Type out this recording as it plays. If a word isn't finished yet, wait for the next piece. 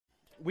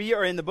We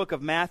are in the book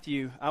of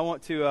Matthew. I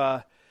want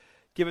to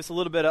give us a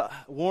little bit of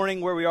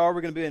warning where we are.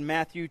 We're going to be in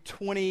Matthew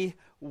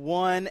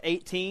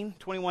 21:18.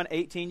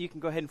 21:18. You can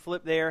go ahead and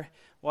flip there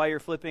while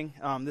you're flipping.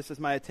 This is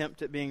my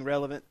attempt at being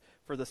relevant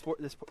for this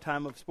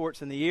time of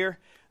sports in the year.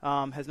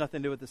 Has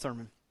nothing to do with the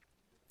sermon.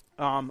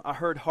 I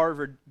heard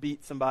Harvard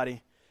beat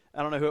somebody.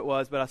 I don't know who it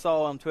was, but I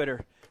saw on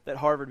Twitter that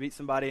Harvard beat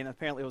somebody, and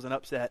apparently it was an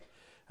upset.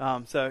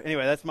 So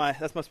anyway, that's my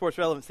sports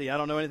relevancy. I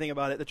don't know anything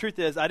about it. The truth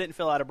is, I didn't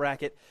fill out a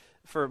bracket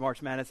for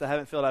March Madness. I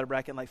haven't filled out a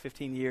bracket in like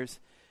 15 years.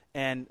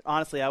 And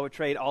honestly, I would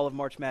trade all of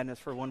March Madness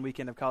for one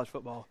weekend of college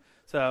football.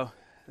 So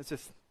it's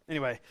just,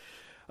 anyway.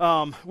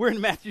 We're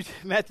in Matthew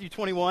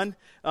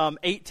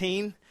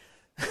 21:18.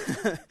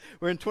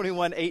 We're in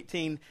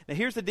 21:18. Now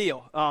here's the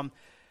deal.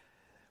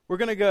 We're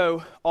going to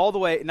go all the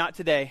way, not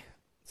today,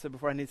 so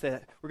before I need to say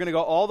that, we're going to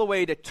go all the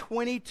way to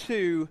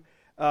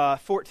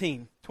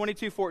 22:14.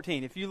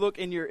 22:14. If you look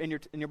in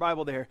your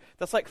Bible there,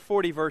 that's like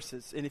 40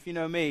 verses. And if you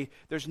know me,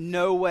 there's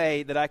no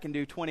way that I can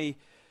do 40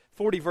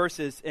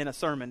 verses in a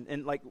sermon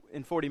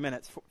in 40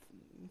 minutes,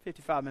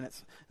 55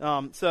 minutes.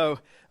 So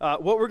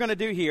what we're going to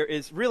do here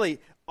is really,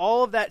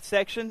 all of that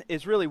section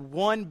is really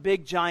one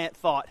big giant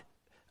thought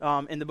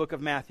in the book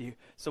of Matthew.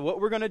 So what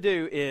we're going to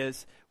do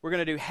is, we're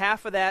going to do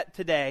half of that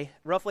today,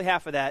 roughly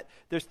half of that.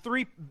 There's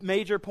three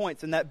major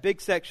points in that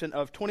big section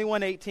of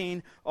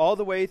 21:18 all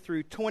the way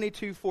through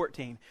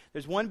 22:14.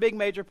 There's one big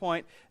major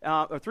point,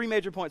 or three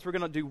major points. We're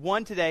going to do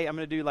one today. I'm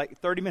going to do like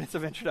 30 minutes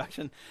of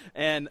introduction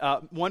and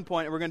one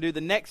point, and we're going to do the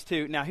next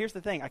two. Now, here's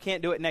the thing. I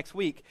can't do it next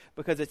week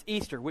because it's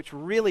Easter, which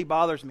really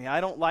bothers me. I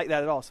don't like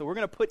that at all. So we're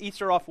going to put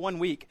Easter off 1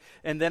 week,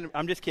 and then,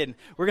 I'm just kidding.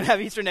 We're going to have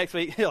Easter next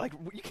week. You're like,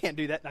 you can't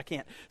do that. I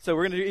can't. So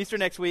we're going to do Easter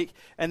next week,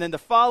 and then the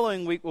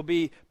following week will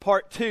be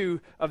part 2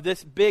 of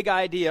this big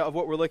idea of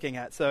what we're looking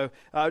at. So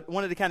I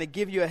wanted to kind of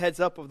give you a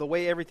heads up of the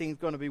way everything's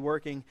going to be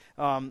working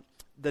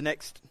the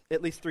next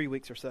at least 3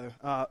 weeks or so.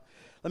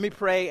 Let me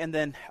pray, and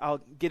then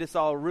I'll get us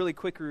all really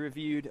quickly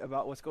reviewed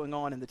about what's going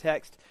on in the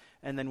text,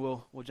 and then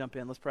we'll jump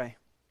in. Let's pray.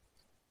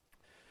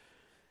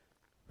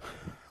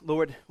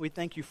 Lord, we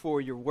thank you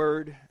for your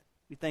word.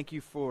 We thank you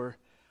for,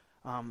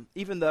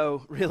 even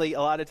though really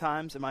a lot of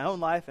times in my own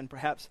life and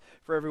perhaps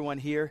for everyone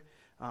here,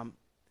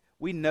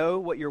 we know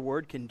what your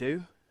word can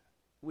do.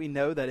 We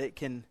know that it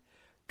can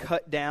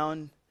cut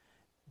down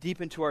deep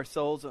into our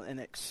souls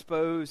and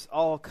expose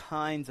all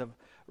kinds of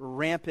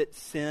rampant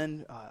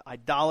sin,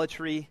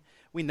 idolatry.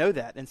 We know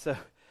that. And so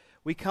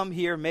we come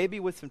here maybe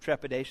with some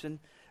trepidation,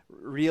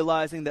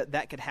 realizing that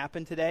that could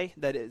happen today,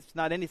 that it's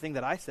not anything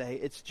that I say,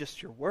 it's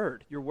just your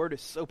word. Your word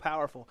is so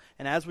powerful.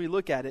 And as we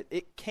look at it,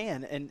 it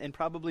can and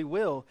probably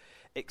will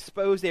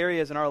expose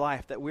areas in our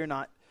life that we're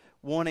not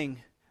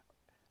wanting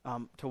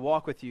to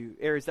walk with you,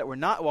 areas that we're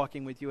not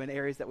walking with you, and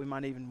areas that we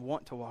might even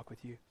want to walk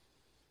with you.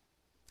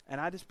 And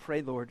I just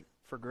pray, Lord,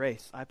 for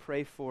grace. I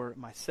pray for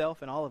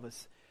myself and all of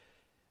us,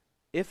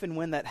 if and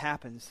when that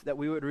happens, that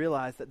we would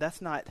realize that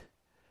that's not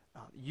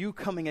you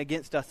coming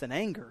against us in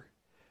anger,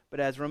 but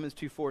as Romans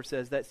 2:4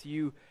 says, that's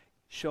you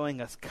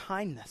showing us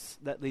kindness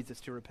that leads us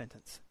to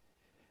repentance,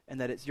 and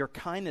that it's your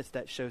kindness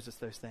that shows us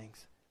those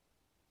things.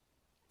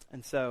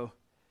 And so,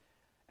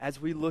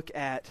 as we look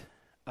at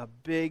a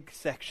big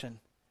section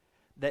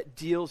that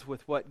deals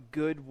with what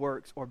good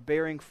works or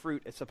bearing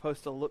fruit is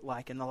supposed to look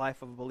like in the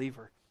life of a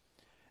believer.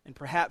 And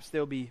perhaps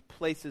there'll be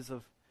places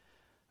of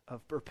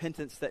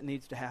repentance that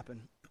needs to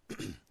happen.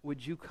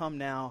 Would you come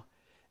now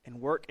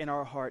and work in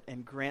our heart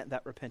and grant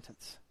that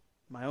repentance?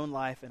 My own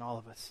life and all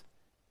of us.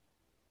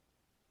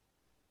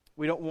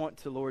 We don't want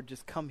to, Lord,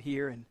 just come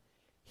here and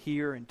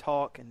hear and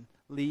talk and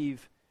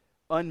leave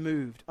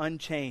unmoved,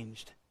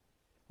 unchanged,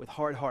 with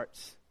hard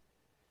hearts.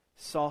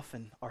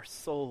 Soften our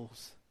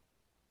souls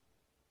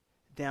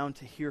down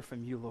to hear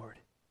from you, Lord.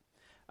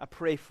 I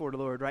pray for the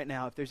Lord right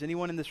now, if there's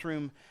anyone in this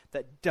room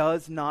that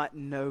does not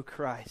know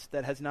Christ,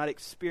 that has not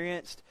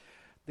experienced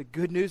the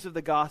good news of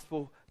the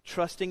gospel,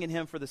 trusting in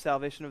him for the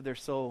salvation of their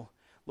soul,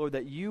 Lord,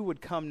 that you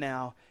would come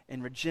now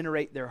and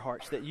regenerate their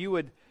hearts, that you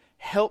would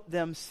help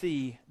them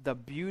see the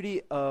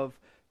beauty of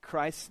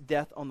Christ's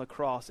death on the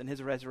cross and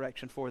his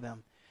resurrection for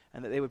them,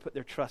 and that they would put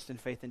their trust and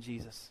faith in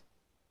Jesus.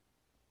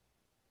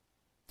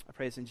 I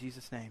pray this in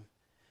Jesus' name.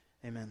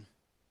 Amen.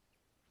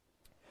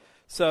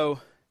 So,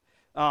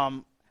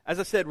 as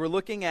I said, we're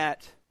looking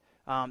at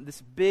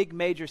this big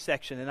major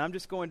section, and I'm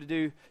just going to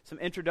do some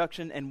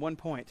introduction and 1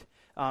 point.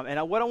 What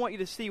I want you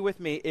to see with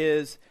me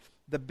is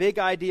the big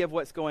idea of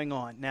what's going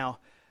on. Now,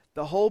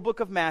 the whole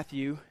book of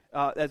Matthew,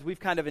 as we've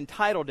kind of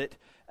entitled it,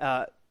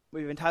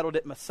 we've entitled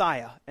it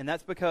Messiah, and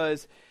that's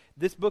because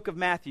this book of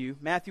Matthew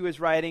is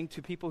writing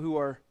to people who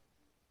are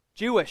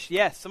Jewish,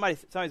 yes,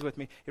 somebody's with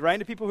me. He's writing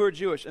to people who are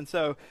Jewish. And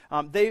so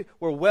they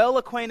were well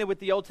acquainted with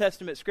the Old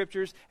Testament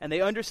scriptures, and they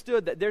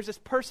understood that there's this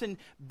person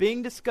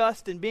being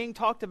discussed and being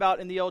talked about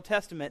in the Old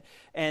Testament,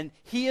 and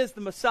he is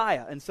the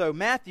Messiah. And so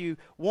Matthew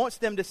wants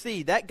them to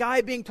see that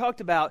guy being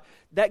talked about,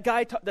 that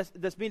guy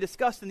that's being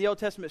discussed in the Old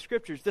Testament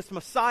scriptures, this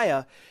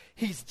Messiah,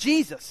 he's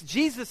Jesus.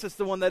 Jesus is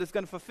the one that is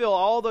going to fulfill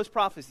all those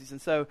prophecies.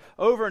 And so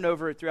over and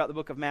over throughout the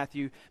book of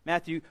Matthew,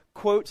 Matthew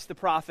quotes the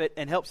prophet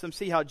and helps them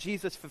see how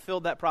Jesus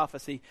fulfilled that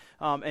prophecy,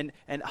 and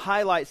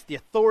highlights the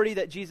authority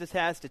that Jesus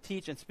has to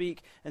teach and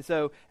speak. And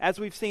so as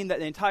we've seen that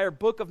the entire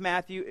book of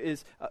Matthew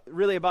is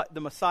really about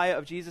the Messiah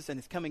of Jesus and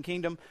his coming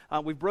kingdom,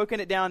 we've broken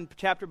it down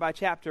chapter by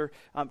chapter,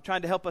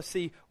 trying to help us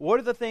see what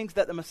are the things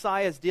that the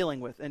Messiah is dealing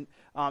with. And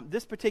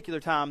this particular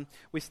time,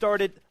 we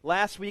started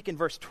last week in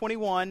verse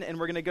 21, and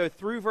we're going to go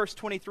through verse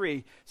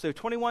 23. So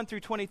 21 through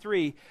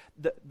 23,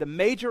 the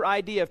major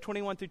idea of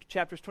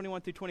chapters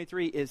 21 through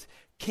 23 is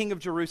King of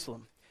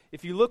Jerusalem.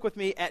 If you look with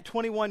me at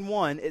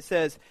 21:1, it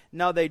says,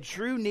 "Now they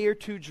drew near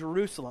to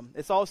Jerusalem."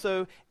 It's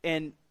also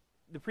in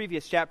the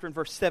previous chapter in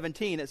verse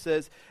 17, it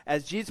says,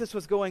 as Jesus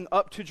was going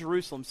up to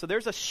Jerusalem. So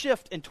there's a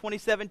shift in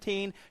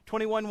 2017,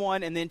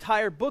 21:1, and the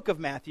entire book of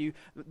Matthew,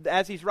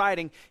 as he's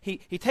writing, he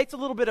takes a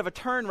little bit of a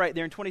turn right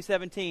there in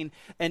 2017,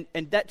 and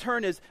that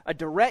turn is a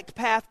direct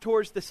path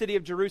towards the city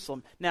of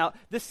Jerusalem. Now,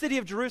 this city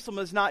of Jerusalem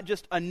is not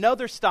just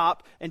another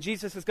stop, and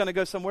Jesus is going to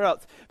go somewhere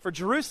else. For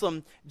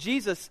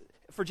Jesus,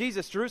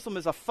 Jerusalem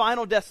is a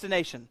final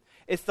destination.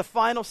 It's the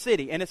final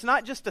city. And it's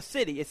not just a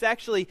city. It's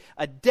actually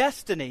a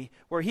destiny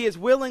where he is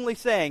willingly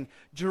saying,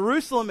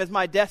 Jerusalem is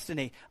my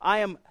destiny. I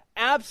am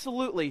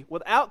absolutely,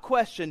 without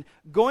question,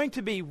 going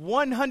to be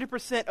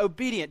 100%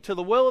 obedient to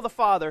the will of the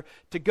Father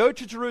to go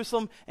to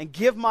Jerusalem and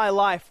give my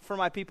life for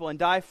my people and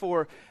die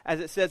for,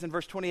 as it says in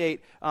verse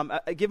 28,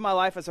 give my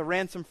life as a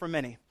ransom for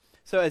many.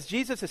 So as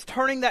Jesus is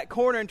turning that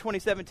corner in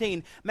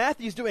 2017,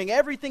 Matthew's doing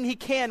everything he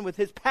can with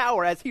his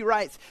power, as he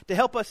writes, to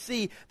help us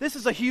see this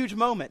is a huge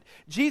moment.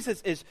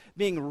 Jesus is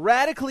being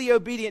radically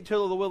obedient to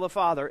the will of the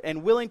Father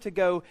and willing to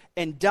go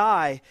and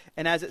die.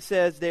 And as it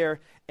says there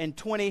in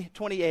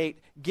 20:28,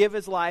 give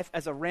his life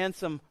as a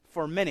ransom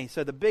for many.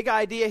 So the big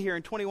idea here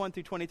in 21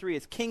 through 23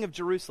 is King of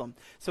Jerusalem.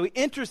 So he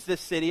enters this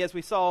city, as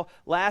we saw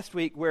last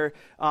week, where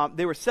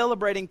they were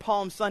celebrating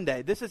Palm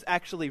Sunday. This is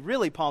actually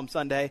really Palm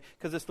Sunday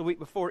because it's the week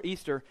before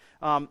Easter.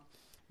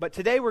 But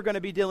today we're going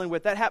to be dealing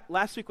with that.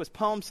 Last week was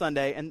Palm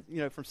Sunday, and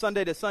from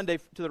Sunday to Sunday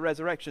to the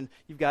resurrection,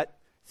 you've got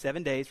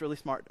 7 days, really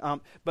smart.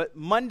 But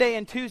Monday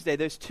and Tuesday,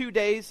 those 2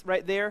 days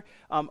right there,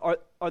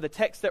 are the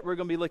texts that we're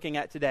going to be looking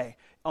at today.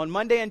 On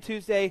Monday and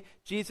Tuesday,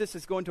 Jesus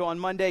is going to, on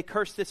Monday,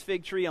 curse this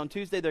fig tree. On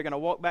Tuesday, they're going to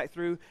walk back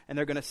through, and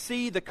they're going to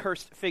see the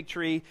cursed fig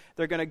tree.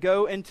 They're going to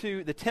go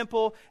into the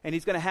temple, and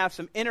he's going to have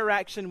some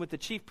interaction with the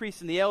chief priests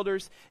and the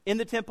elders in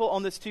the temple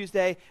on this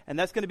Tuesday, and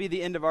that's going to be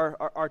the end of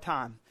our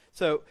time.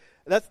 So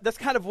that's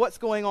kind of what's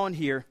going on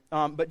here.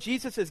 But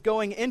Jesus is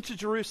going into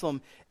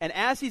Jerusalem, and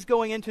as he's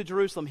going into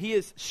Jerusalem, he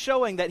is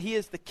showing that he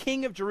is the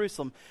King of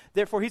Jerusalem.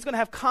 Therefore, he's going to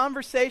have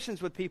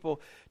conversations with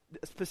people.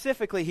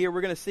 Specifically here,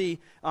 we're going to see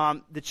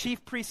the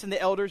chief priests and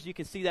the elders. You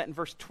can see that in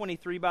verse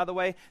 23, by the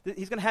way.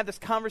 He's going to have this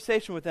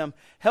conversation with them,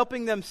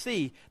 helping them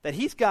see that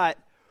he's got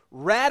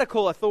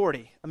radical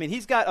authority. I mean,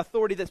 he's got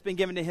authority that's been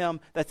given to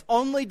him that's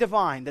only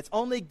divine, that's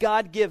only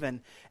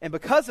God-given. And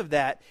because of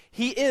that,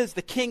 he is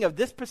the king of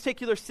this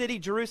particular city,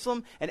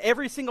 Jerusalem, and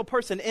every single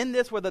person in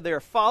this, whether they're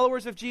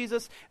followers of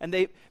Jesus and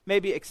they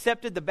maybe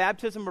accepted the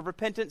baptism of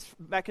repentance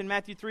back in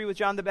Matthew 3 with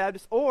John the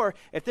Baptist, or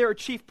if they're a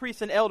chief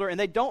priest and elder and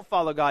they don't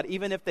follow God,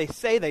 even if they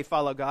say they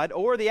follow God,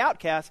 or the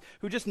outcasts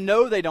who just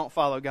know they don't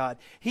follow God.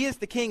 He is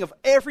the king of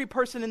every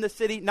person in the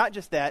city. Not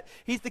just that,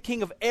 he's the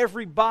king of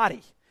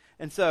everybody.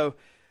 And so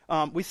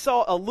we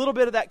saw a little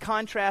bit of that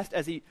contrast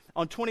as he,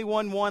 on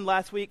 21:1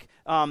 last week,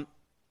 in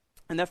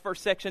that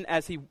first section,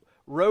 as he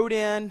rode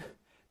in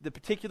the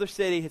particular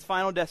city, his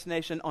final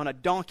destination, on a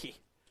donkey.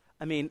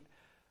 I mean,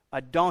 a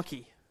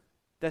donkey.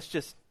 That's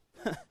just,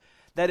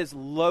 that is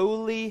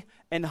lowly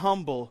and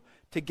humble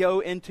to go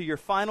into your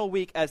final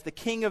week as the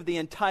king of the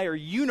entire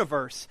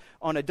universe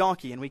on a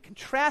donkey. And we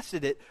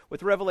contrasted it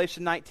with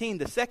Revelation 19,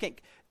 the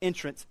second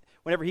entrance,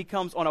 whenever he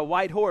comes on a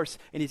white horse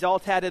and he's all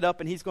tatted up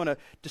and he's going to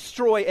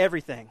destroy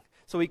everything.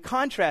 So he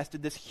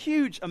contrasted this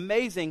huge,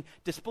 amazing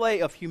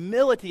display of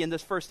humility in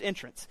this first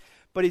entrance.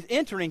 But he's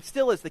entering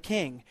still as the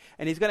king,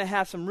 and he's going to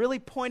have some really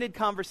pointed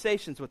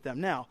conversations with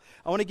them. Now,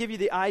 I want to give you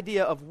the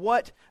idea of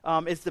what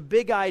is the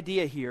big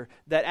idea here,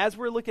 that as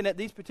we're looking at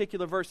these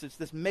particular verses,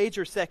 this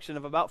major section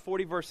of about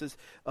 40 verses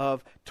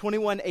of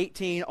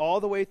 21:18 all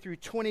the way through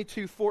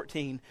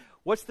 22:14,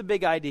 what's the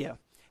big idea?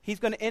 He's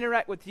going to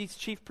interact with these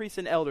chief priests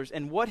and elders,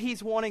 and what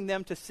he's wanting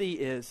them to see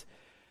is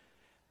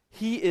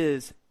he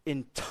is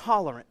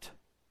intolerant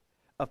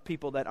of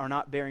people that are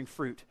not bearing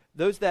fruit.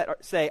 Those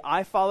that say,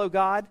 I follow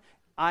God,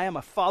 I am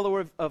a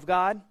follower of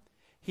God,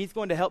 he's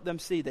going to help them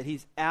see that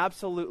he's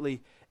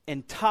absolutely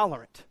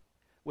intolerant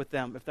with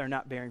them if they're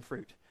not bearing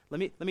fruit. Let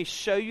me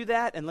show you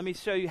that, and let me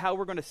show you how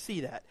we're going to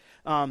see that.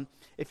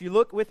 If you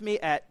look with me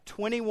at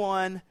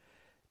 21:19,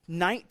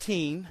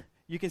 19,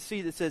 you can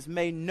see that says,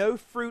 may no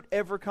fruit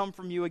ever come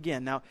from you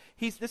again. Now,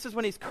 this is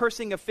when he's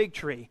cursing a fig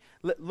tree.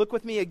 Look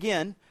with me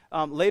again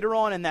later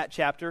on in that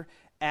chapter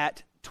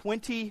at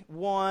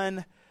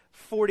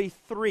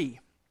 21:43.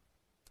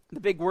 The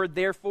big word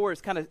therefore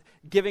is kind of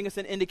giving us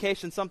an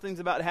indication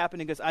something's about to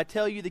happen. It goes, I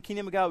tell you, the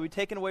kingdom of God will be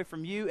taken away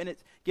from you, and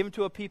it's given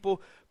to a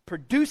people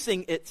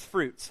producing its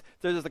fruits.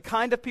 So there's a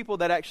kind of people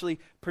that actually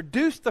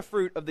produce the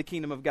fruit of the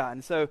kingdom of God.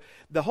 And so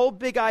the whole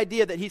big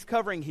idea that he's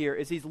covering here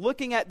is he's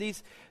looking at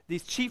these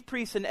chief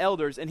priests and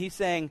elders, and he's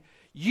saying,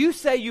 you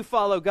say you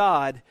follow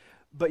God,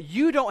 but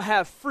you don't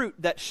have fruit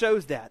that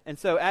shows that. And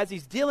so as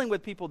he's dealing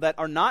with people that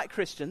are not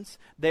Christians,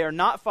 they are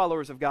not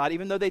followers of God,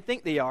 even though they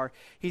think they are,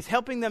 he's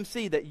helping them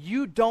see that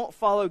you don't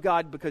follow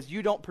God because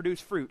you don't produce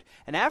fruit.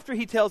 And after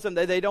he tells them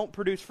that they don't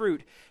produce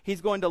fruit,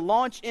 he's going to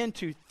launch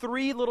into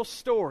 3 little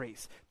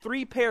stories,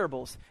 3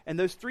 parables. And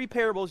those 3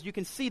 parables, you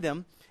can see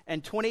them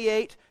in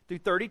 28 through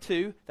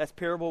 32, that's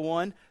parable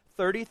 1,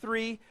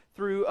 33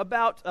 through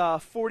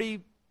about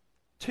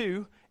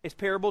 42 is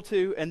parable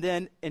 2, and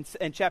then in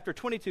chapter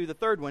 22, the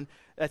third one,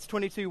 that's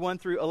 22, 1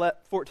 through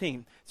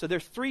 14. So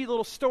there's 3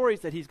 little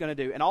stories that he's going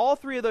to do, and all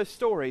 3 of those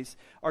stories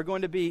are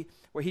going to be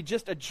where he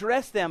just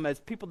addressed them as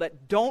people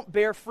that don't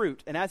bear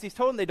fruit. And as he's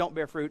told them they don't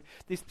bear fruit,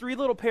 these 3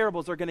 little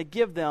parables are going to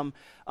give them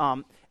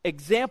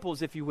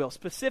examples, if you will,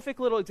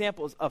 specific little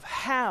examples of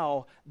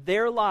how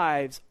their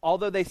lives,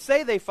 although they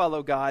say they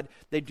follow God,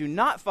 they do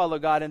not follow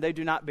God and they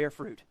do not bear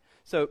fruit.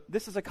 So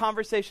this is a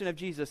conversation of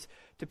Jesus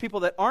to people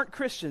that aren't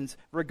Christians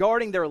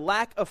regarding their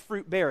lack of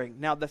fruit bearing.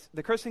 Now,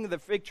 the cursing of the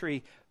fig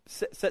tree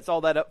sets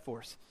all that up for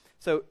us.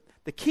 So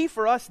the key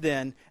for us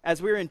then,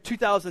 as we're in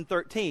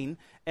 2013,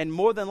 and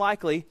more than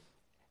likely,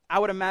 I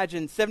would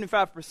imagine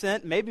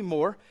 75%, maybe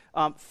more,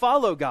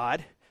 follow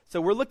God. So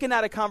we're looking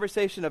at a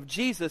conversation of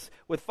Jesus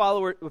with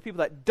people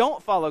that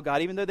don't follow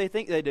God, even though they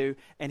think they do,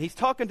 and he's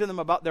talking to them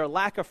about their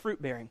lack of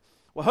fruit bearing.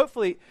 Well,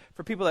 hopefully,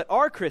 for people that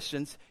are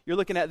Christians, you're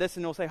looking at this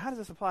and you'll say, how does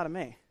this apply to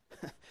me?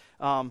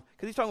 Because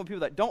he's talking with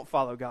people that don't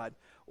follow God.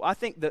 Well, I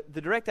think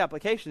the direct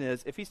application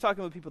is, if he's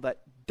talking with people that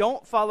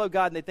don't follow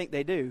God and they think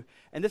they do,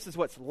 and this is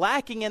what's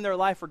lacking in their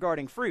life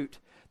regarding fruit,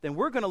 then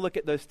we're going to look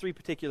at those 3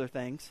 particular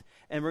things,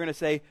 and we're going to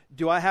say,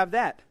 do I have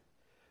that?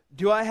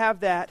 Do I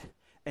have that?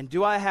 And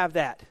do I have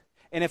that?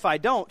 And if I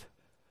don't,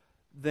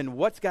 then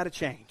what's got to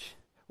change?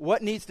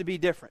 What needs to be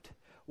different?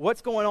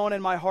 What's going on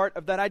in my heart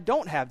of that I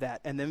don't have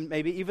that? And then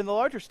maybe even the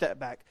larger step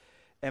back.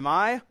 Am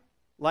I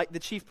like the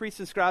chief priests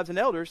and scribes and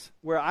elders,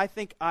 where I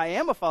think I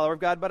am a follower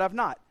of God, but I'm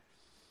not?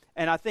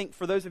 And I think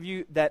for those of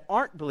you that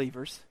aren't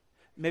believers,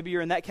 maybe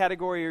you're in that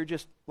category, or you're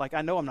just like,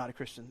 I know I'm not a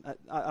Christian.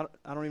 I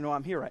don't even know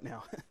I'm here right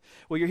now.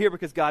 Well, you're here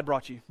because God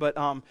brought you. But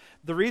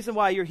the reason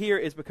why you're here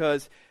is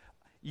because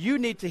you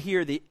need to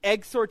hear the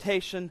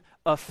exhortation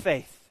of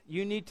faith.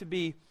 You need to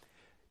be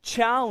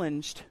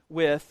challenged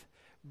with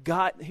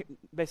God,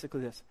 basically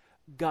this,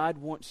 God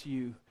wants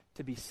you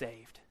to be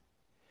saved.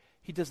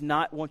 He does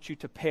not want you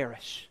to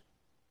perish.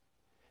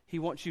 He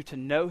wants you to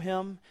know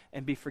him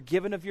and be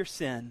forgiven of your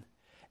sin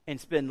and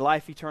spend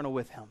life eternal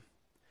with him.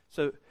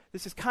 So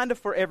this is kind of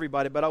for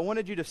everybody, but I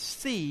wanted you to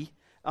see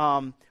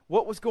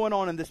what was going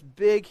on in this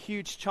big,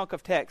 huge chunk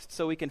of text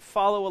so we can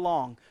follow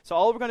along. So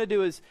all we're going to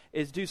do is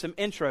do some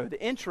intro.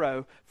 The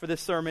intro for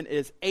this sermon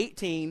is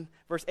 18,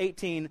 verse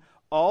 18,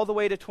 all the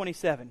way to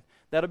 27.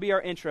 That'll be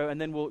our intro, and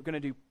then we're going to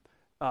do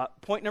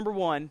point number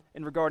 1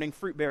 in regarding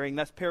fruit bearing.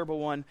 That's parable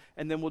 1,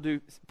 and then we'll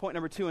do point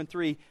number 2 and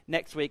 3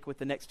 next week with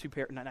the next 2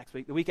 not next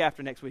week, the week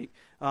after next week,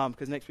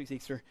 because next week's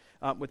Easter,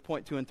 with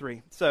point 2 and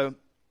 3. So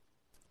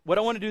what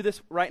I want to do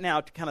this right now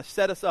to kind of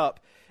set us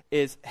up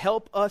is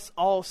help us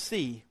all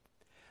see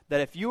that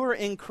if you are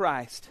in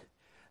Christ,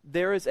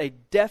 there is a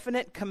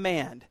definite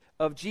command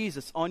of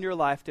Jesus on your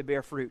life to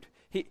bear fruit.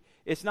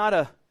 It's not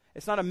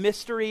a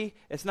mystery.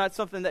 It's not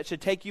something that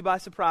should take you by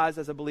surprise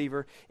as a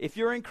believer. If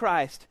you're in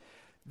Christ,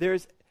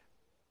 there's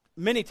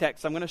many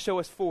texts, I'm going to show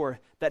us 4,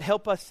 that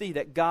help us see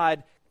that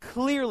God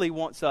clearly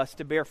wants us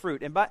to bear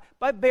fruit. And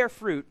by bear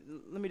fruit,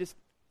 let me just,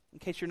 in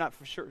case you're not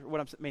for sure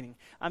what I'm meaning,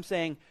 I'm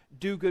saying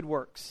do good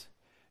works.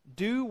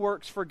 Do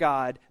works for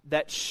God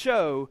that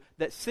show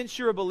that since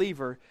you're a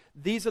believer,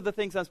 these are the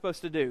things I'm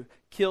supposed to do.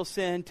 Kill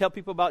sin, tell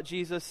people about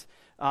Jesus,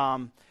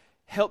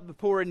 help the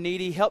poor and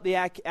needy, help the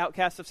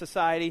outcasts of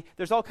society.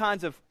 There's all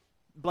kinds of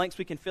blanks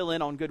we can fill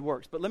in on good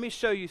works. But let me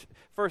show you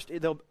first,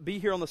 they'll be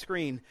here on the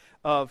screen,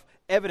 of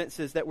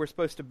evidences that we're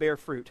supposed to bear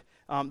fruit.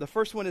 The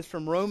first one is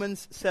from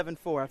Romans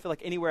 7:4. I feel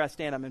like anywhere I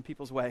stand, I'm in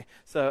people's way.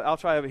 So I'll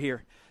try over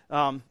here.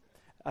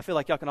 I feel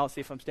like y'all can all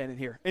see if I'm standing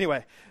here.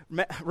 Anyway,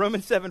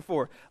 Romans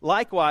 7:4.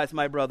 Likewise,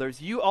 my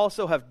brothers, you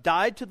also have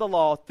died to the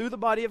law through the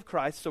body of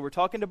Christ. So we're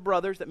talking to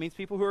brothers. That means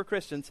people who are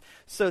Christians,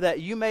 so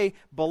that you may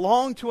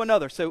belong to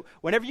another. So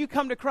whenever you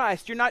come to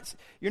Christ, you're not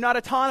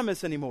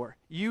autonomous anymore.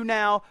 You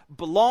now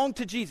belong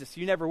to Jesus.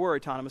 You never were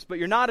autonomous, but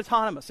you're not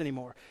autonomous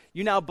anymore.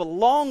 You now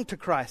belong to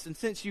Christ. And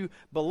since you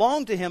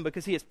belong to him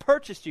because he has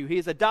purchased you, he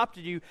has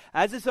adopted you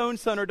as his own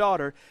son or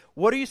daughter,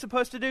 what are you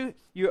supposed to do?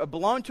 You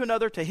belong to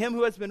another, to him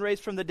who has been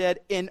raised from the dead,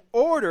 in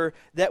order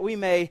that we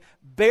may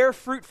bear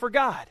fruit for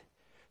God.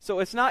 So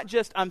it's not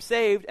just I'm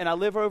saved and I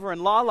live over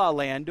in La La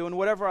Land doing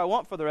whatever I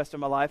want for the rest of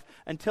my life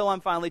until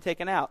I'm finally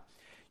taken out.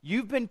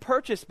 You've been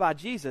purchased by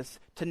Jesus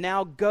to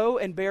now go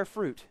and bear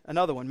fruit.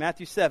 Another one,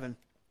 Matthew 7.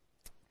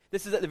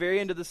 This is at the very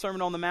end of the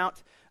Sermon on the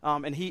Mount,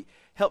 and he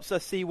helps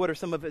us see what are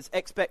some of his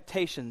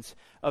expectations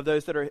of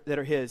those that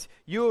are his.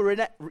 You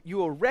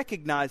will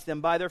recognize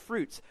them by their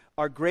fruits.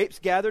 Are grapes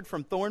gathered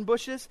from thorn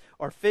bushes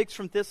or figs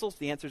from thistles?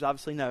 The answer is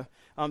obviously no.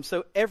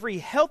 So every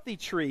healthy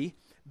tree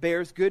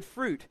bears good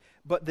fruit,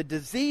 but the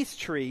diseased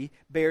tree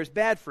bears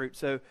bad fruit.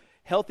 So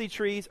healthy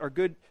trees are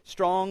good,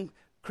 strong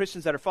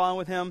Christians that are following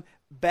with him.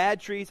 Bad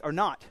trees are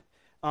not.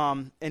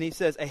 And he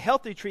says, a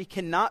healthy tree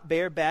cannot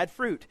bear bad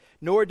fruit,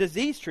 nor a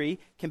diseased tree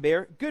can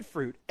bear good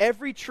fruit.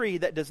 Every tree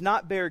that does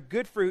not bear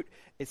good fruit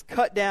is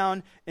cut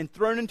down and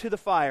thrown into the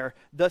fire.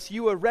 Thus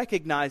you will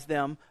recognize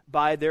them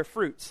by their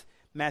fruits.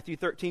 Matthew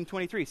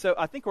 13:23. So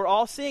I think we're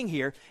all seeing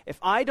here, if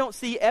I don't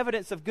see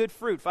evidence of good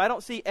fruit, if I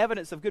don't see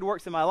evidence of good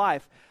works in my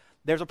life,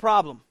 there's a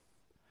problem.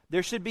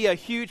 There should be a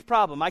huge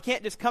problem. I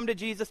can't just come to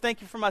Jesus, thank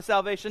you for my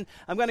salvation.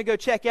 I'm going to go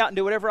check out and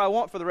do whatever I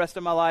want for the rest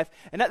of my life.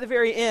 And at the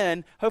very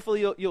end,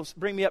 hopefully you'll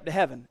bring me up to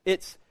heaven.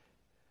 It's,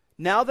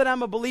 now that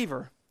I'm a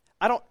believer,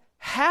 I don't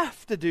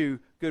have to do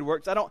good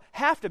works. I don't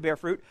have to bear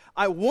fruit.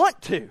 I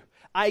want to.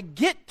 I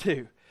get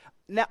to.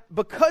 Now,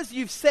 because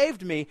you've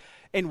saved me,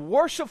 in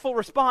worshipful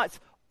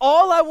response,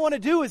 all I want to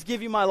do is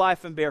give you my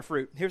life and bear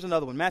fruit. Here's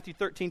another one, Matthew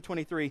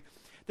 13:23.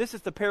 This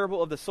is the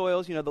parable of the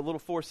soils, the little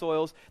 4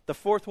 soils. The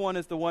fourth one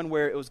is the one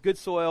where it was good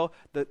soil.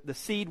 The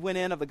seed went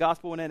in, of the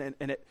gospel went in,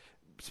 and it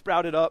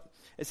sprouted up.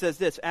 It says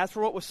this, as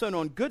for what was sown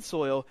on good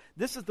soil,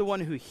 this is the one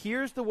who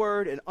hears the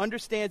word and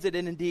understands it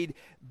and indeed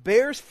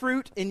bears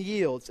fruit and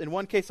yields. In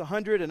one case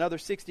 100, another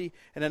 60,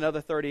 and another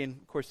 30.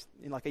 And of course,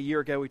 like a year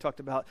ago we talked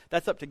about,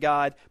 that's up to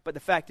God. But the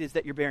fact is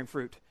that you're bearing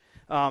fruit.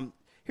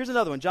 Here's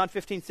another one, John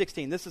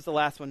 15:16. This is the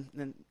last one,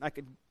 and I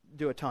could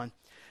do a ton.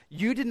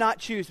 You did not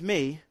choose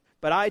me,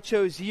 but I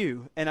chose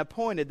you and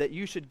appointed that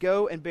you should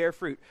go and bear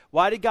fruit.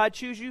 Why did God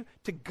choose you?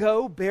 To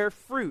go bear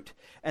fruit,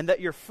 and that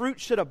your fruit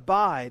should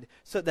abide,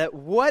 so that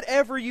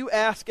whatever you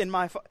ask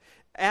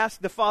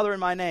ask the Father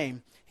in my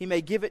name, he may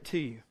give it to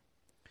you.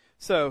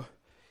 So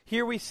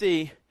here we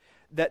see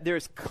that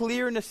there's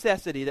clear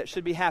necessity that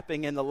should be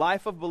happening in the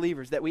life of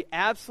believers, that we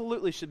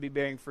absolutely should be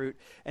bearing fruit.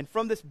 And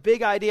from this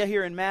big idea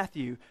here in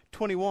Matthew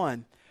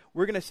 21,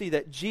 we're going to see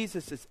that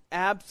Jesus is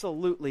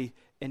absolutely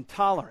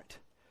intolerant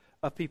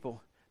of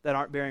people that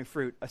aren't bearing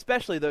fruit,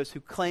 especially those who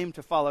claim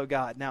to follow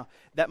God. Now,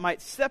 that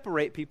might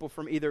separate people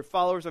from either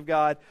followers of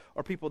God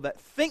or people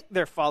that think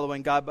they're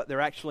following God, but they're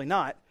actually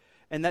not.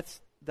 And that's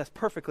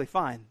perfectly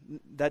fine.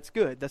 That's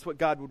good. That's what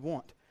God would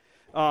want.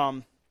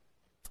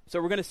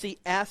 So we're going to see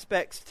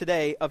aspects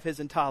today of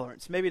his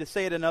intolerance. Maybe to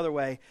say it another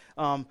way,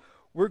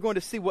 we're going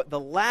to see what the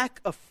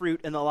lack of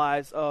fruit in the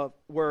lives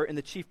were in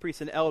the chief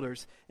priests and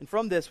elders. And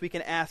from this, we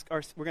can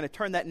we're going to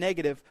turn that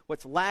negative,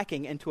 what's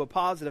lacking, into a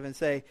positive and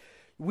say,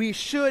 we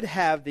should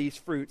have these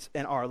fruits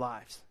in our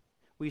lives.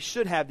 We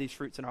should have these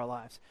fruits in our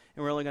lives.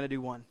 And we're only going to do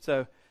one.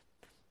 So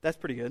that's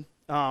pretty good.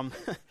 All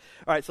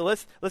right, so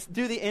let's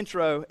do the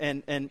intro.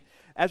 And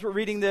as we're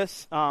reading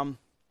this,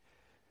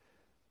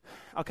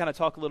 I'll kind of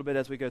talk a little bit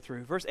as we go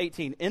through. Verse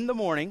 18, in the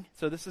morning,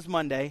 so this is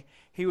Monday,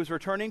 he was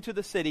returning to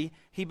the city.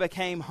 He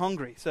became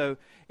hungry. So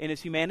in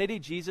his humanity,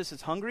 Jesus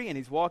is hungry, and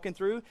he's walking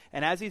through.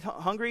 And as he's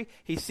hungry,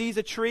 he sees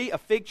a tree, a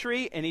fig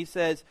tree, and he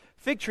says,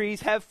 fig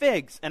trees have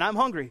figs, and I'm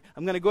hungry.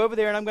 I'm going to go over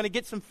there, and I'm going to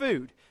get some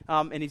food.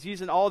 And he's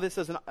using all this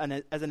as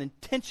an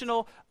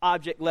intentional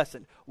object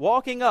lesson.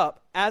 Walking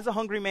up as a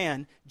hungry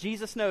man,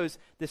 Jesus knows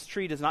this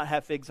tree does not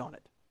have figs on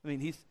it. I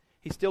mean,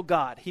 He's still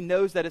God. He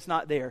knows that it's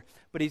not there.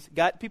 But he's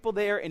got people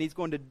there, and he's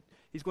going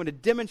to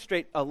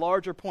demonstrate a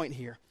larger point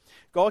here.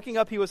 Walking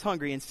up, he was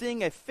hungry, and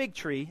seeing a fig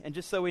tree, and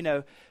just so we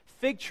know,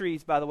 fig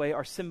trees, by the way,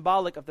 are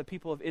symbolic of the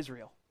people of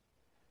Israel.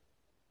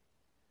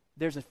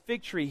 There's a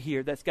fig tree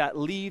here that's got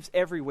leaves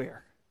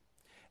everywhere.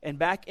 And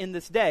back in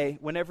this day,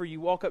 whenever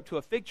you walk up to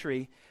a fig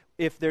tree,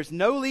 if there's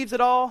no leaves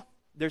at all,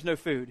 there's no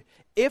food.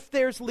 If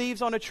there's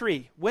leaves on a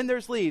tree, when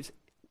there's leaves,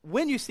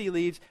 when you see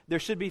leaves, there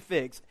should be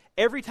figs.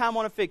 Every time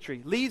on a fig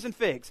tree, leaves and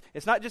figs.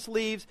 It's not just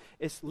leaves,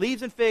 it's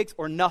leaves and figs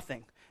or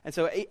nothing. And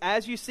so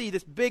as you see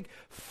this big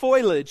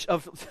foliage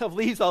of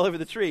leaves all over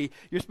the tree,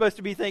 you're supposed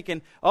to be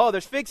thinking, oh,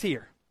 there's figs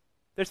here.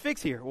 There's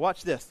figs here.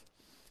 Watch this.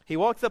 He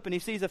walks up and he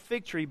sees a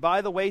fig tree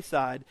by the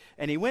wayside,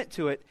 and he went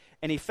to it,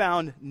 and he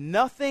found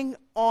nothing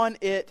on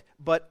it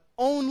but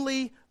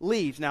only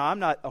leaves. Now, I'm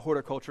not a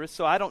horticulturist,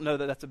 so I don't know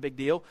that that's a big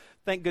deal.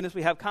 Thank goodness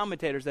we have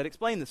commentators that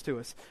explain this to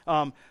us.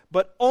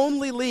 But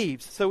only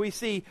leaves. So we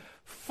see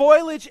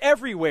foliage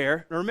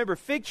everywhere. Now remember,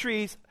 fig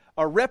trees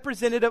are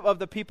representative of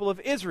the people of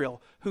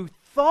Israel who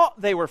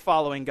thought they were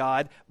following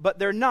God, but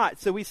they're not.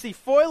 So we see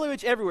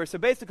foliage everywhere. So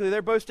basically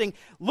they're boasting,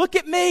 look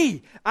at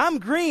me. I'm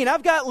green.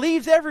 I've got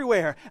leaves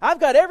everywhere. I've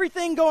got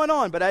everything going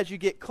on. But as you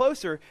get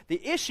closer,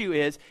 the issue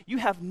is you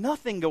have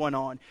nothing going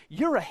on.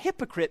 You're a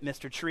hypocrite,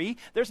 Mr. Tree.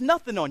 There's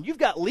nothing on. You've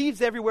got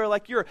leaves everywhere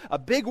like you're a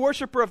big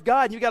worshiper of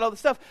God and you got all this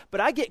stuff.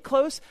 But I get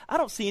close, I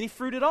don't see any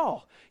fruit at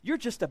all. You're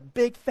just a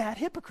big fat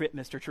hypocrite,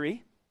 Mr.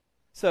 Tree.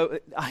 So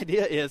the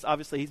idea is,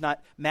 obviously, he's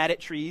not mad at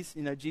trees.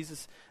 You know,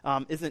 Jesus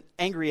isn't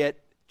angry at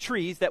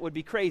trees. That would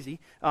be crazy.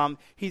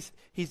 He's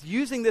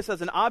using this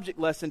as an object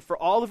lesson for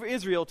all of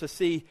Israel to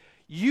see.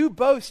 You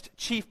boast,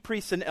 chief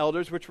priests and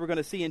elders, which we're going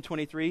to see in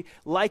 23,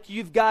 like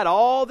you've got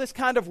all this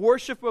kind of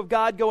worship of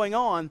God going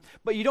on,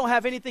 but you don't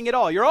have anything at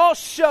all. You're all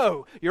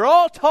show. You're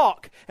all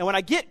talk. And when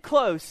I get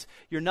close,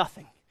 you're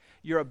nothing.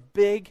 You're a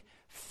big,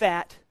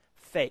 fat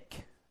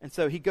fake. And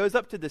so he goes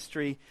up to this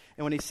tree,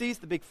 and when he sees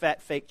the big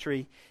fat fake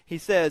tree, he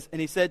says, and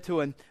he said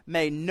to him,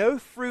 may no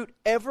fruit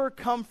ever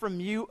come from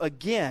you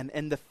again.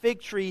 And the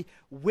fig tree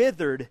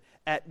withered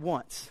at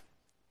once.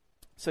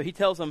 So he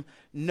tells him,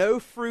 no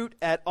fruit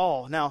at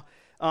all. Now,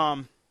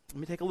 let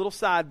me take a little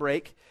side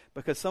break,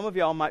 because some of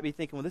y'all might be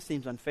thinking, well, this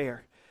seems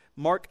unfair.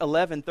 Mark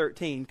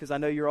 11:13, because I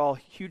know you're all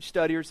huge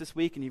studiers this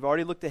week, and you've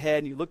already looked ahead,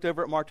 and you looked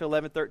over at Mark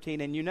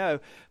 11:13, and you know,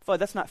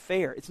 that's not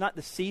fair. It's not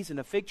the season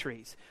of fig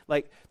trees.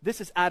 Like,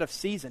 this is out of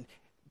season.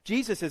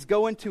 Jesus is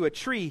going to a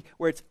tree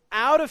where it's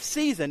out of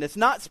season. It's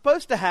not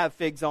supposed to have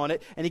figs on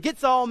it, and he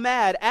gets all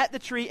mad at the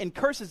tree and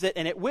curses it,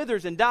 and it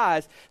withers and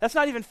dies. That's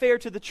not even fair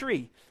to the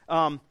tree.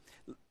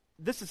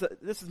 This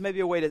is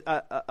maybe a way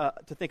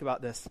to think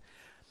about this.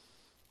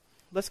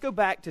 Let's go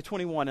back to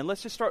 21 and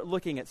let's just start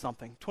looking at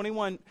something.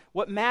 21,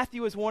 what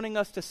Matthew is wanting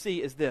us to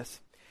see is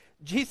this.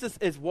 Jesus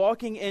is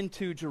walking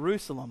into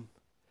Jerusalem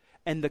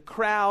and the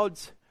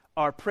crowds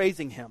are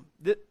praising him.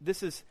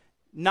 This is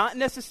not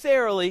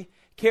necessarily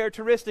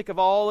characteristic of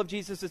all of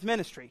Jesus'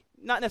 ministry.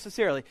 Not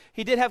necessarily.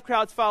 He did have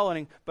crowds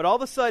following, but all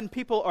of a sudden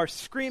people are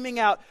screaming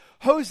out,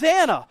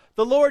 Hosanna,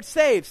 the Lord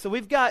saves. So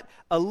we've got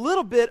a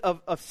little bit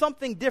of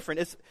something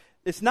different.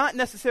 It's not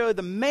necessarily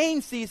the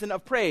main season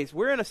of praise.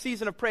 We're in a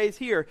season of praise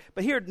here,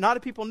 but here not a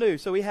people knew.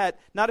 So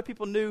not a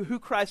people knew who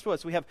Christ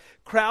was. So we have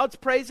crowds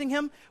praising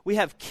him. We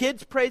have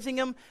kids praising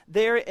him.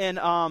 There in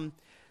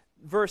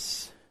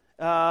verse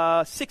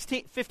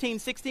 15,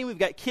 16, we've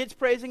got kids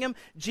praising him.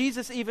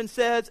 Jesus even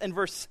says in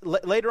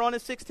later on in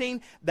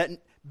 16 that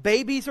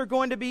infants are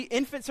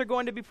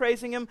going to be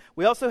praising him.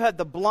 We also had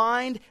the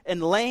blind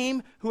and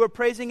lame who are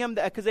praising him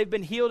because they've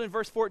been healed in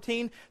verse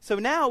 14. So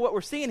now what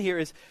we're seeing here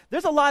is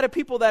there's a lot of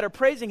people that are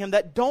praising him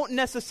that don't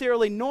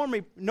necessarily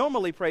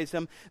normally praise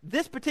him.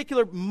 This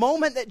particular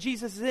moment that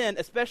Jesus is in,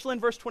 especially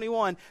in verse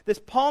 21, this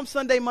Palm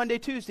Sunday, Monday,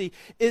 Tuesday,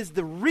 is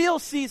the real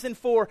season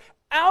for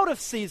out of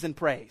season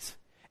praise.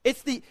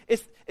 It's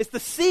the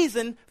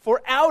season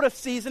for out of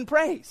season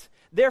praise.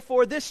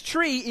 Therefore, this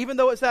tree, even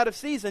though it's out of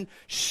season,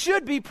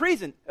 should be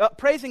praising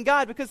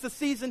God because the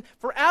season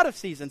for out of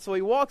season. So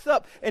he walks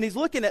up and he's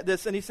looking at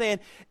this and he's saying,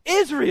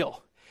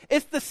 Israel,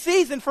 it's the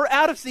season for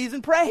out of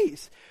season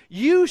praise.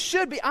 You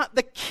should be,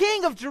 the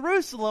King of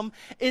Jerusalem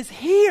is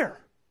here.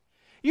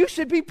 You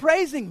should be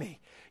praising me.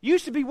 You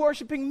should be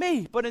worshiping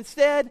me. But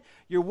instead,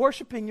 you're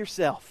worshiping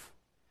yourself.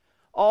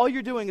 All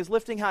you're doing is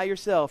lifting high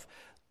yourself.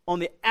 On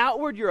the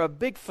outward, you're a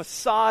big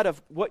facade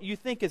of what you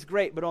think is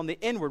great, but on the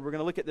inward, we're going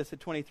to look at this at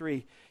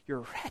 23,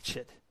 you're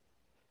wretched.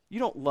 You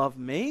don't love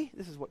me.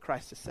 This is what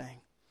Christ is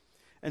saying.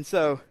 And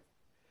so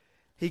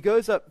he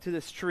goes up to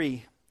this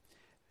tree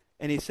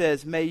and he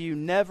says, may you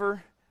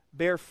never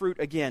bear fruit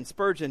again.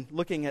 Spurgeon,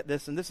 looking at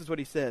this, and this is what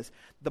he says.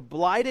 The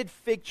blighted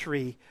fig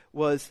tree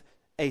was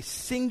a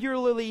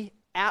singularly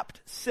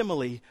apt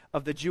simile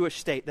of the Jewish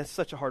state. That's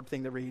such a hard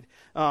thing to read.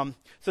 So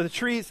the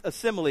tree's a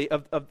simile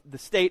of the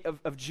state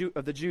of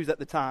the Jews at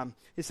the time.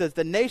 It says,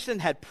 the nation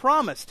had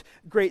promised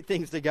great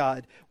things to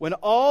God when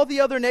all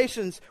the other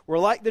nations were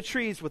like the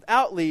trees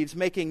without leaves,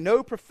 making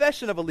no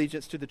profession of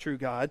allegiance to the true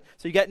God.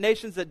 So you got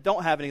nations that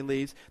don't have any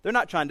leaves. They're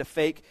not trying to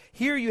fake.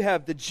 Here you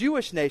have the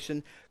Jewish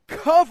nation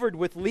covered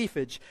with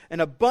leafage, an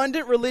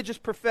abundant religious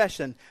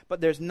profession,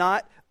 but there's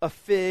not a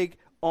fig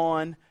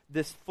on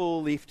this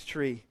full-leafed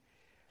tree.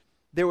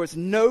 There was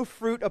no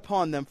fruit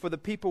upon them, for the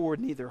people were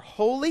neither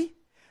holy,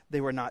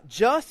 they were not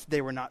just, they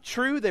were not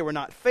true, they were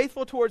not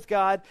faithful towards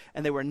God,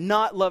 and they were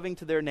not loving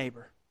to their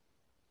neighbor.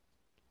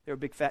 They were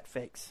big fat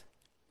fakes.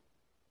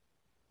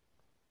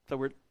 So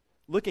we're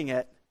looking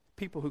at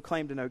people who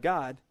claim to know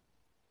God,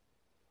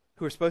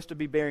 who are supposed to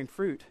be bearing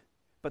fruit,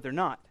 but they're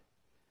not.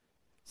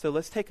 So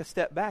let's take a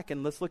step back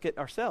and let's look at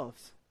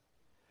ourselves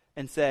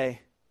and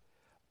say,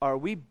 are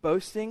we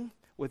boasting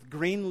with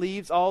green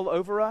leaves all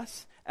over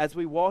us as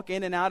we walk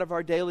in and out of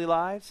our daily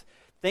lives,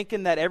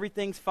 thinking that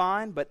everything's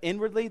fine, but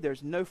inwardly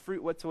there's no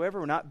fruit whatsoever?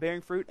 We're not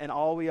bearing fruit, and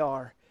all we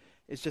are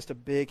is just a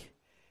big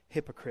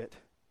hypocrite.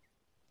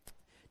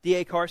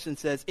 D.A. Carson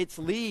says, its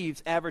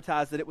leaves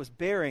advertised that it was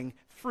bearing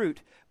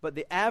fruit, but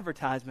the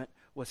advertisement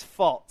was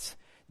false.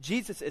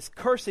 Jesus is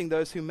cursing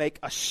those who make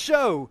a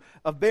show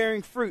of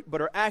bearing fruit,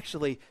 but are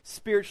actually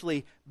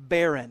spiritually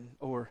barren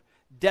or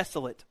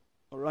desolate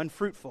or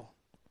unfruitful.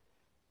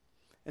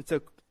 And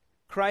so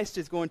Christ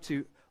is going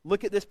to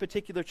look at this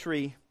particular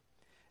tree,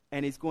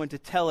 and he's going to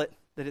tell it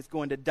that it's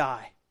going to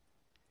die.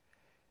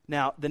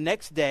 Now, the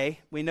next day,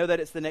 we know that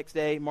it's the next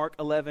day. Mark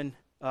 11,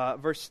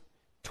 verse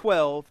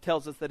 12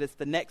 tells us that it's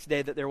the next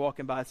day that they're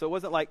walking by. So it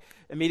wasn't like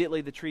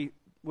immediately the tree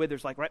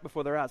withers like right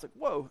before their eyes. Like,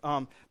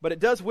 whoa. But it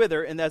does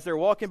wither, and as they're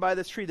walking by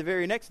this tree the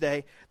very next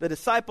day, the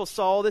disciples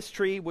saw this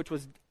tree, which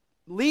was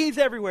leaves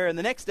everywhere, and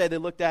the next day they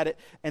looked at it,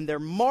 and they're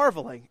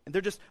marveling. And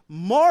they're just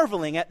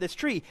marveling at this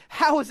tree.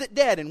 How is it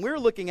dead? And we're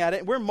looking at it,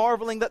 and we're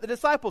marveling that the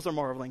disciples are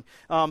marveling.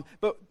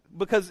 But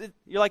because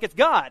you're like, it's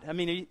God. I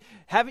mean,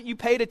 haven't you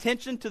paid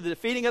attention to the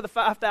feeding of the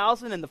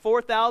 5,000 and the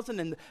 4,000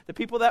 and the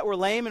people that were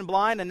lame and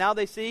blind and now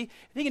they see?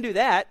 If you can do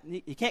that,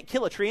 you can't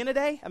kill a tree in a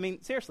day? I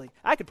mean, seriously,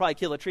 I could probably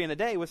kill a tree in a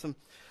day with some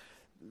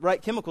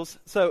right chemicals.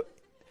 So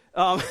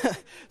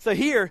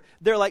here,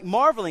 they're like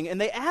marveling,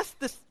 and they ask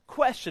this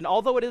question,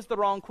 although it is the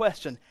wrong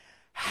question.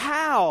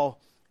 How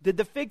did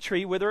the fig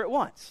tree wither at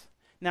once?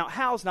 Now,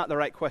 how's not the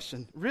right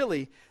question.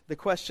 Really, the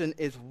question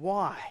is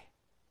why?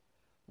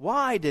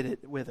 Why did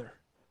it wither?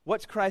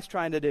 What's Christ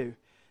trying to do?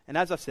 And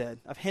as I've said,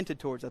 I've hinted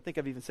towards, I think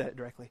I've even said it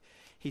directly,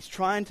 he's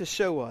trying to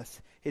show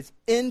us his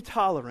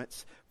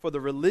intolerance for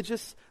the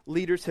religious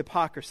leaders'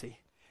 hypocrisy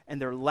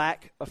and their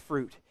lack of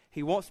fruit.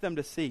 He wants them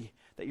to see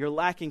that you're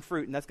lacking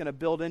fruit, and that's going to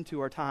build into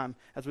our time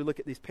as we look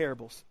at these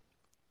parables.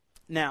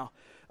 Now,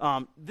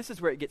 this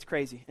is where it gets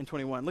crazy in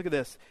 21. Look at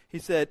this. He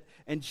said,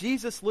 and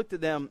Jesus looked at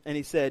them and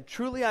he said,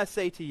 truly I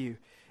say to you,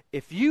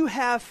 if you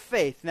have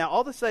faith. Now,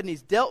 all of a sudden,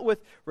 he's dealt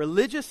with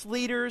religious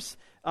leaders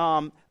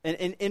and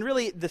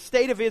really the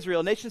state of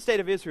Israel, nation state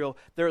of Israel,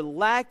 their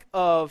lack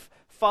of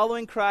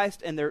following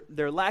Christ and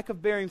their lack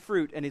of bearing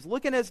fruit. And he's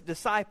looking at his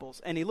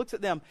disciples, and he looks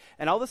at them,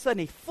 and all of a sudden,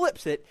 he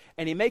flips it,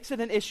 and he makes it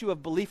an issue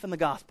of belief in the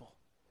gospel.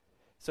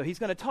 So he's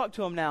going to talk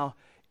to them now.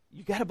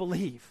 You got to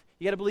believe.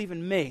 You got to believe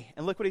in me.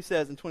 And look what he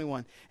says in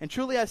 21. And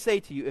truly I say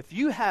to you, if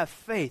you have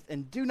faith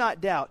and do not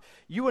doubt,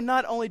 you will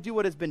not only do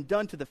what has been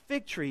done to the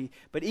fig tree,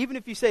 but even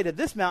if you say to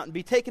this mountain,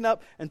 be taken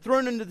up and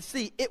thrown into the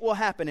sea, it will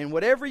happen. And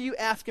whatever you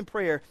ask in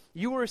prayer,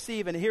 you will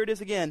receive. And here it is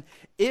again.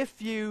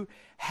 If you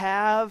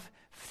have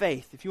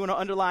faith. If you want to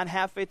underline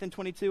have faith in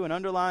 22 and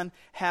underline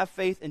have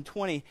faith in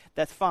 20,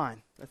 that's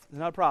fine. That's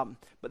not a problem.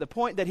 But the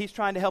point that he's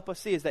trying to help us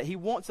see is that he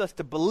wants us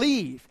to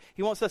believe.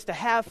 He wants us to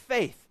have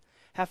faith.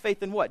 Have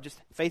faith in what? Just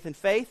faith in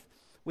faith?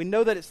 We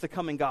know that it's the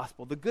coming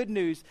gospel. The good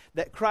news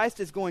that Christ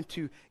is going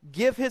to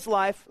give his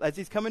life as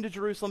he's coming to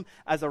Jerusalem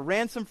as a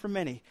ransom for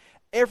many.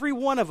 Every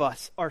one of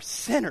us are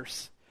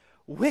sinners,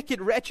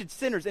 wicked, wretched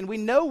sinners, and we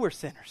know we're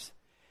sinners.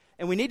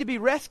 And we need to be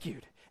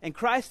rescued. And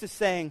Christ is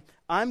saying,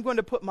 I'm going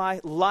to put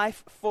my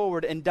life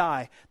forward and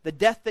die, the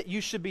death that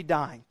you should be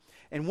dying.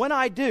 And when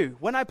I do,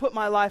 when I put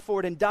my life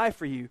forward and die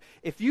for you,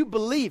 if you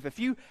believe, if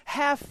you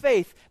have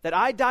faith that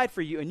I died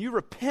for you and you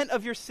repent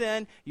of your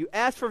sin, you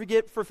ask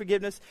for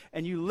forgiveness,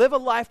 and you live a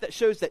life that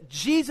shows that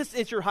Jesus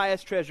is your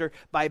highest treasure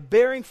by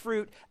bearing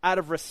fruit out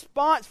of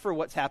response for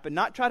what's happened,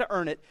 not try to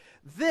earn it,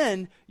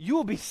 then you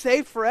will be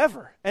saved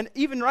forever. And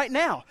even right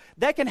now,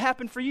 that can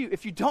happen for you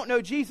if you don't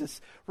know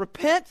Jesus.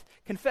 Repent,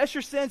 confess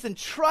your sins, and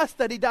trust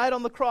that he died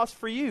on the cross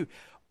for you.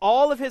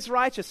 All of his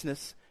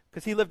righteousness,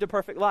 because he lived a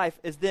perfect life,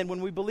 is then,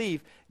 when we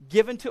believe,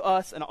 given to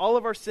us, and all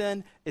of our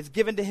sin is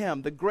given to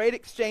him. The great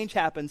exchange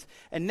happens,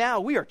 and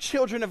now we are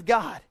children of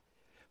God,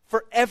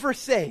 forever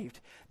saved.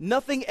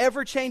 Nothing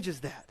ever changes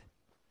that.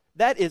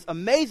 That is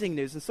amazing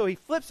news. And so he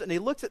flips it, and he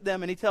looks at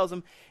them, and he tells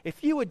them,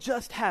 if you would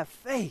just have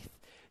faith,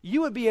 you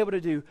would be able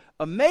to do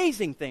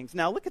amazing things.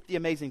 Now, look at the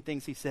amazing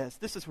things he says.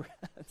 This is where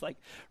it's like,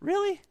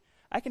 really?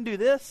 I can do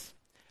this?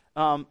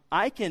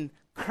 I can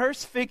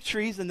curse fig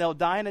trees, and they'll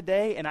die in a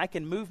day, and I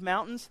can move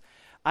mountains.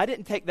 I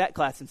didn't take that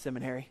class in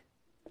seminary.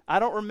 I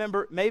don't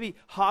remember. Maybe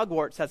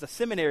Hogwarts has a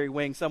seminary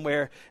wing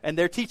somewhere, and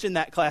they're teaching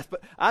that class,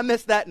 but I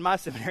missed that in my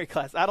seminary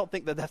class. I don't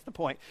think that that's the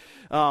point.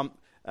 Some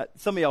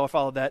of y'all have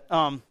followed that.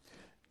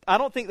 I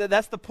don't think that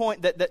that's the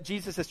point that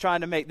Jesus is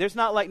trying to make. There's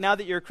not like, now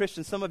that you're a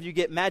Christian, some of you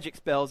get magic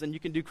spells and you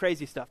can do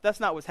crazy stuff. That's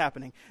not what's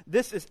happening.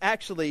 This is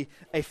actually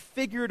a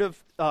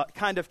figurative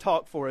kind of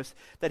talk for us,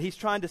 that he's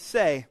trying to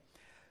say,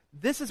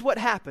 this is what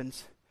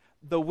happens,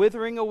 the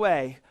withering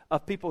away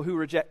of people who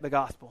reject the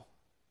gospel.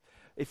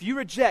 If you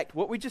reject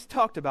what we just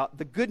talked about,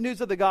 the good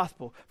news of the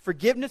gospel,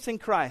 forgiveness in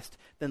Christ,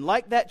 then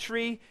like that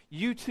tree,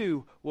 you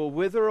too will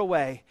wither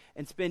away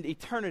and spend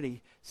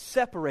eternity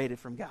separated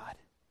from God.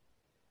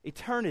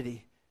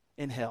 Eternity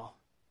in hell,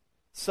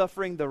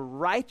 suffering the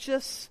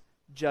righteous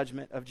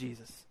judgment of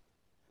Jesus.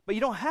 But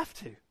you don't have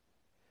to.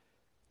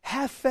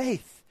 Have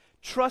faith.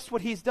 Trust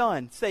what he's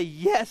done. Say,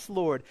 yes,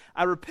 Lord,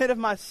 I repent of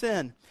my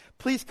sin.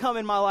 Please come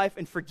in my life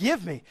and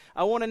forgive me.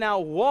 I want to now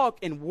walk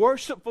in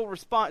worshipful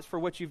response for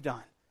what you've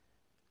done.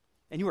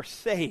 And you are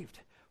saved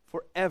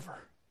forever,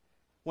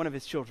 one of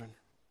his children.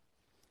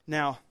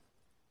 Now,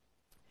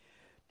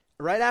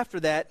 right after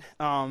that,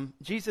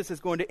 Jesus is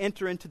going to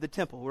enter into the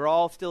temple. We're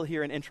all still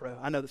here in intro.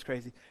 I know that's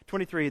crazy.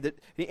 23,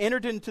 that he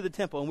entered into the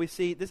temple, and we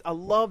see this. I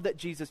love that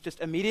Jesus just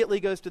immediately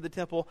goes to the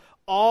temple,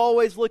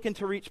 always looking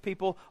to reach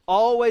people,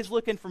 always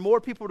looking for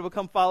more people to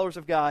become followers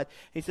of God.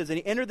 He says, and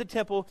he entered the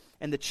temple,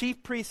 and the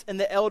chief priests and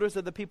the elders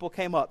of the people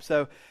came up.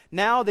 So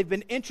now they've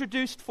been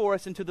introduced for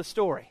us into the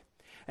story.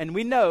 And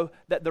we know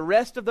that the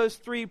rest of those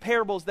three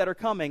parables that are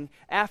coming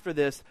after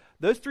this,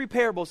 those three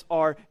parables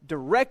are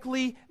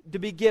directly to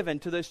be given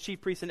to those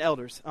chief priests and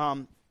elders.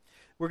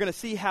 We're going to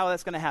see how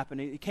that's going to happen.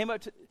 He came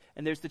up to,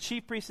 and there's the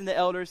chief priests and the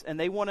elders, and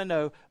they want to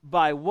know,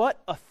 by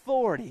what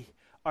authority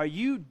are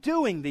you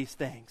doing these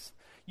things?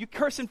 You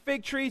cursing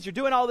fig trees, you're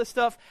doing all this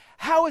stuff.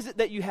 How is it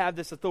that you have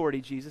this authority,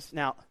 Jesus?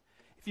 Now,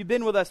 if you've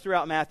been with us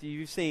throughout Matthew,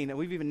 you've seen, and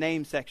we've even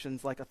named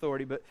sections like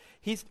authority, but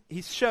he's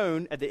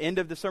shown at the end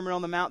of the Sermon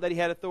on the Mount that he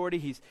had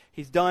authority.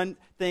 He's done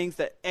things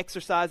that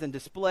exercise and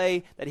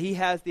display that he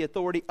has the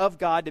authority of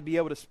God to be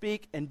able to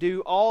speak and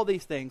do all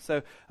these things. So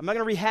I'm not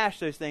going to rehash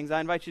those things. I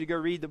invite you to go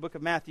read the book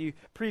of Matthew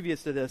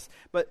previous to this.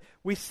 But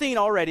we've seen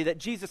already that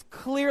Jesus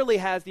clearly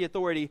has the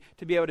authority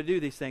to be able to do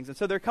these things. And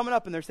so they're coming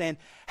up and they're saying,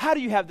 how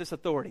do you have this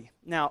authority?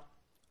 Now,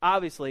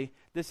 obviously,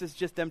 this is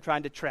just them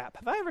trying to trap.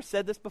 Have I ever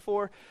said this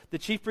before? The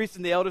chief priests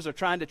and the elders are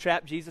trying to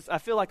trap Jesus. I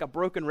feel like a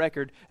broken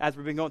record as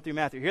we've been going through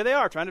Matthew. Here they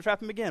are trying to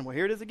trap him again. Well,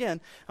 here it is again.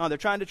 They're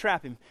trying to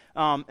trap him.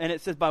 And it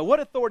says, by what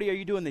authority are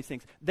you doing these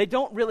things? They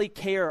don't really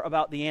care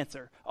about the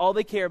answer. All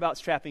they care about is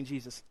trapping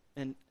Jesus.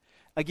 And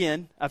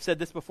again, I've said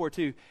this before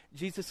too.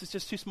 Jesus is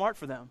just too smart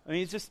for them. I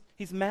mean,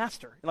 he's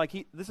master.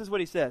 This is what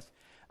he says.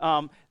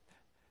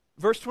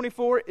 Verse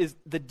 24 is,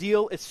 the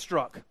deal is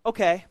struck.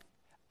 Okay,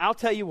 I'll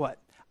tell you what.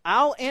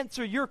 I'll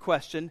answer your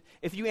question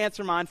if you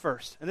answer mine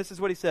first. And this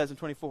is what he says in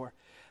 24.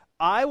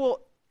 I will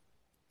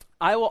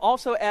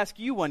also ask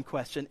you one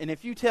question, and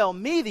if you tell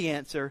me the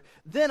answer,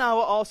 then I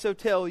will also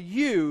tell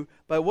you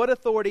by what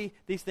authority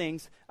these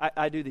things,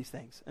 I do these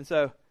things. And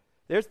so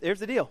there's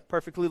the deal.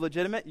 Perfectly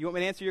legitimate. You want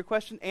me to answer your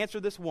question? Answer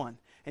this one.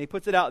 And he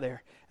puts it out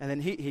there. And then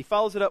he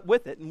follows it up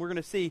with it, and we're going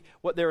to see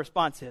what their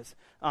response is.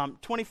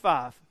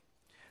 25.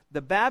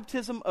 The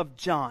baptism of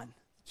John.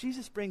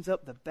 Jesus brings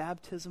up the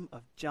baptism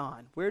of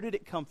John. Where did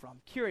it come from?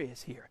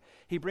 Curious here.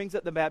 He brings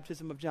up the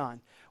baptism of John.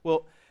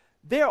 Well,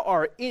 there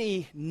are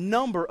any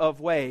number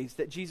of ways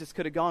that Jesus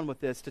could have gone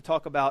with this to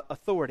talk about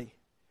authority.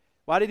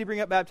 Why did he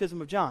bring up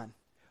baptism of John?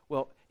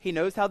 Well, he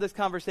knows how this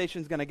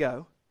conversation is going to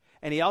go.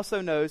 And he also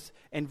knows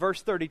in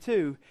verse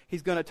 32,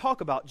 he's going to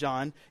talk about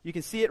John. You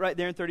can see it right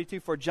there in 32.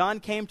 For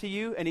John came to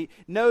you, and he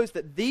knows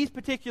that these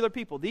particular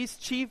people, these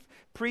chief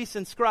priests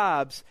and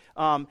scribes,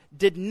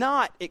 did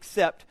not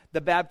accept the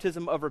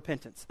baptism of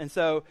repentance. And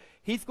so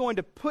he's going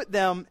to put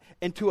them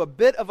into a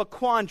bit of a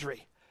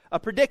quandary, a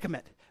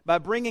predicament, by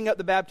bringing up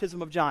the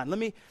baptism of John. Let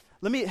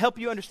me help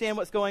you understand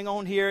what's going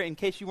on here in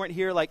case you weren't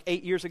here like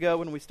 8 years ago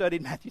when we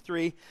studied Matthew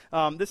 3.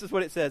 This is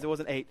what it says. It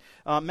wasn't 8.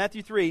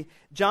 Matthew 3,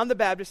 John the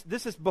Baptist,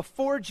 this is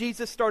before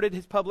Jesus started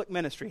his public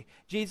ministry.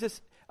 Jesus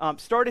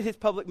started his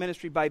public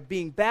ministry by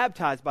being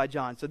baptized by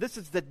John. So this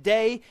is the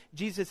day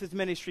Jesus'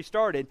 ministry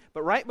started.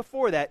 But right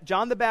before that,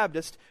 John the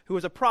Baptist, who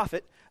was a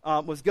prophet,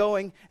 was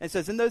going, and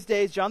says, in those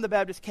days, John the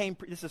Baptist came,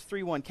 this is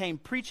 3:1, came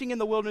preaching in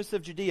the wilderness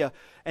of Judea,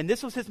 and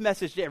this was his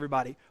message to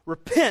everybody: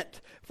 repent,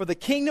 for the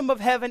kingdom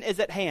of heaven is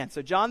at hand.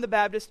 So John the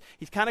Baptist,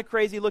 he's kind of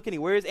crazy looking, he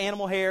wears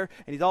animal hair,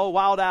 and he's all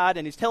wild-eyed,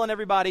 and he's telling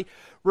everybody,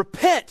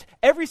 repent,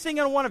 every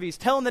single one of you. He's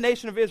telling the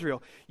nation of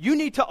Israel, you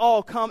need to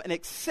all come and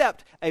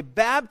accept a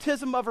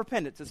baptism of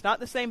repentance. It's not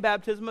the same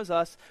baptism as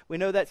us. We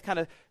know that's kind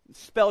of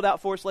spelled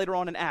out for us later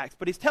on in Acts,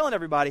 but he's telling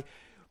everybody,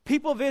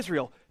 people of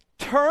Israel,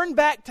 turn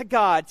back to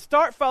God,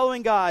 start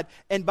following God,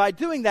 and by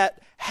doing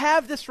that,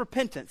 have this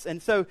repentance. And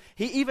so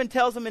he even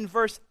tells them in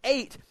verse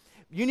 8,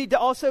 you need to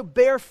also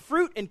bear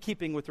fruit in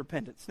keeping with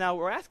repentance. Now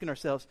we're asking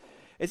ourselves,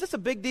 is this a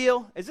big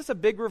deal? Is this a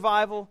big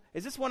revival?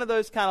 Is this one of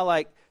those kind of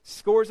like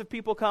scores of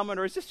people coming,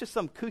 or is this just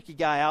some kooky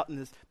guy out in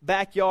his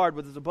backyard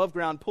with his above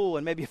ground pool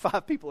and maybe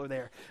 5 people are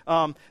there?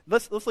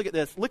 Let's look at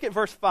this. Look at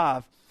verse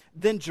 5.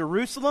 Then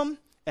Jerusalem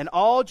and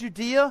all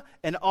Judea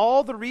and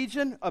all the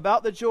region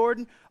about the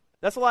Jordan,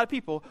 that's a lot of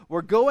people,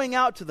 were going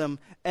out to them,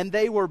 and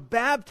they were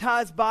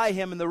baptized by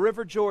him in the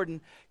river Jordan,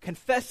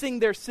 confessing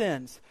their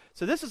sins.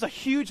 So this is a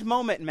huge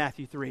moment in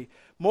Matthew 3.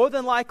 More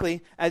than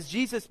likely, as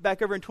Jesus,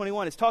 back over in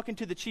 21, is talking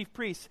to the chief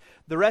priests,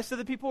 the rest of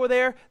the people were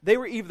there, they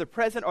were either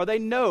present or they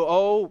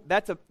know,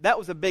 that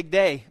was a big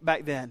day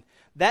back then.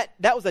 That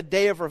was a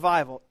day of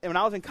revival. And when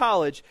I was in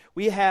college,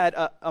 we had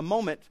a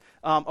moment,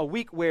 a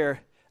week where,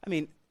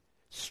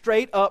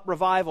 straight up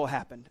revival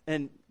happened.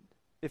 And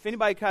if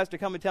anybody tries to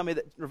come and tell me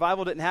that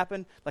revival didn't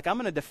happen, I'm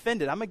going to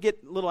defend it. I'm going to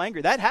get a little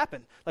angry. That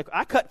happened.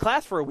 I cut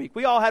class for a week.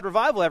 We all had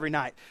revival every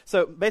night.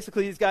 So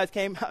basically these guys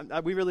came.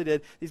 We really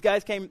did. These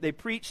guys came. They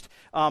preached.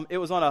 It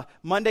was on a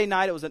Monday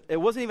night. It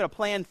wasn't even a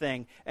planned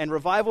thing. And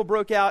revival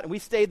broke out, and we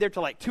stayed there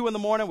till 2 in the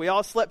morning. We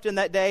all slept in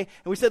that day.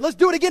 And we said, let's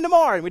do it again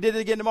tomorrow. And we did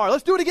it again tomorrow.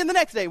 Let's do it again the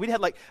next day. We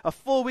had a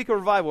full week of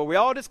revival. We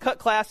all just cut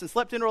class and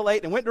slept in real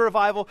late and went to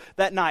revival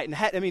that night.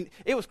 And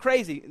it was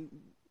crazy.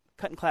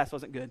 cutting class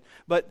wasn't good.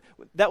 But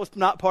that was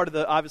not part of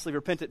the, obviously,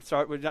 repentant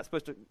start. We're not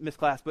supposed to miss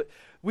class. But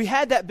we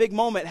had that big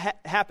moment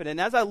happen. And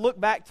as I look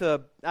back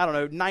to,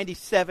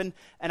 97,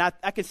 and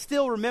I can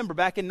still remember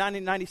back in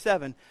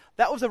 1997,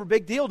 that was a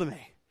big deal to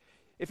me.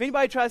 If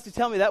anybody tries to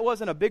tell me that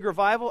wasn't a big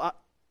revival,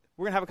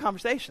 we're going to have a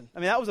conversation. I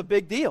mean, that was a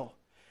big deal.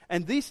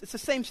 And it's the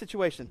same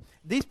situation.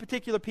 These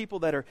particular people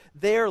that are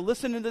there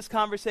listening to this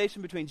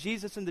conversation between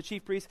Jesus and the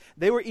chief priests,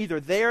 they were either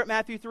there at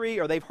Matthew 3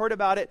 or they've heard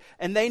about it,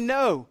 and they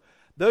know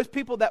those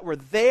people that were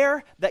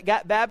there that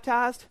got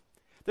baptized,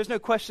 there's no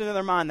question in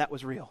their mind that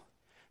was real.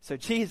 So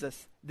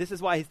Jesus, this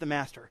is why he's the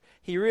master.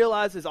 He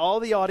realizes all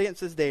the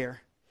audience is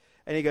there,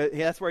 and he goes,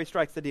 that's where he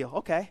strikes the deal.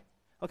 Okay,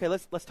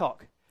 let's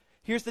talk.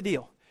 Here's the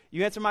deal.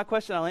 You answer my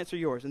question, I'll answer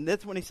yours. And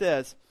that's when he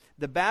says,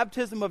 the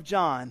baptism of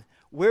John,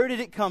 where did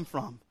it come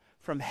from?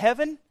 From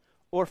heaven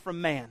or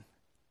from man?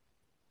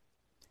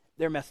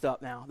 They're messed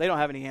up now. They don't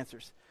have any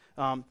answers.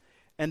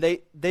 And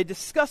they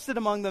discussed it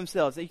among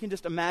themselves. You can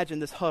just imagine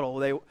this huddle.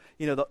 The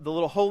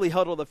little holy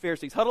huddle of the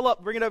Pharisees. Huddle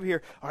up, bring it over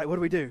here. All right, what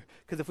do we do?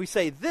 Because if we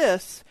say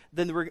this,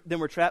 then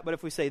we're trapped. But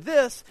if we say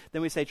this,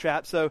 then we say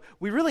trapped. So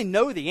we really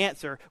know the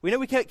answer. We know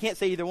we can't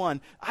say either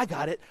one. I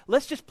got it.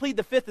 Let's just plead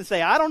the fifth and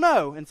say, I don't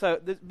know. And so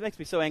this makes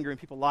me so angry when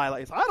people lie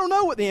like this. I don't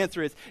know what the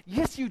answer is.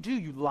 Yes, you do,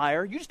 you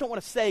liar. You just don't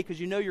want to say because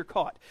you know you're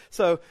caught.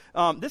 So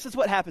this is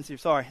what happens here.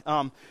 Sorry.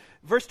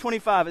 Verse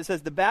 25, it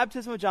says, the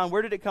baptism of John,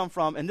 where did it come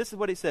from? And this is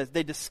what he says.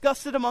 They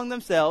discussed it among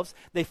themselves.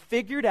 They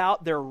figured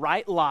out their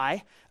right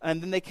lie.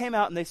 And then they came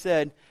out and they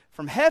said,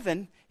 from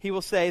heaven, he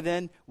will say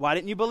then, why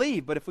didn't you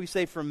believe? But if we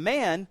say from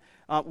man,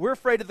 we're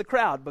afraid of the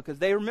crowd because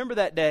they remember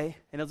that day,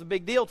 and it was a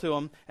big deal to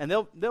them, and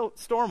they'll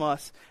storm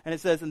us. And it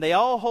says, and they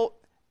all hold,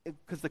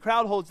 because the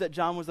crowd holds that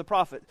John was the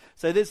prophet.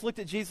 So they just looked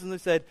at Jesus and they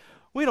said,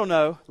 we don't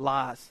know.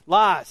 Lies.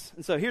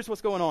 And so here's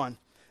what's going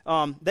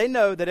on. They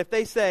know that if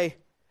they say,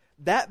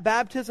 that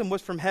baptism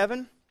was from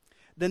heaven,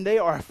 then they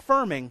are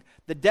affirming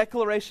the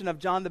declaration of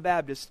John the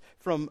Baptist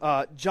from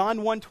John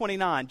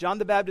 1:29. John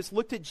the Baptist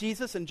looked at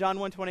Jesus in John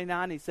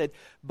 1:29. He said,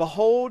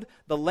 behold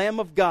the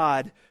Lamb of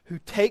God who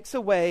takes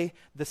away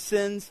the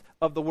sins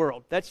of the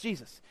world. That's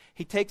Jesus.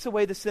 He takes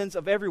away the sins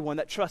of everyone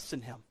that trusts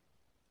in him.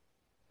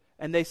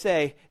 And they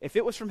say, if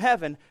it was from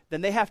heaven,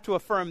 then they have to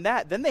affirm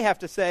that. Then they have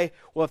to say,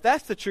 well, if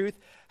that's the truth,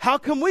 how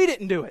come we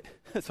didn't do it?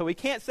 So we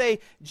can't say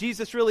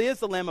Jesus really is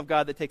the Lamb of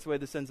God that takes away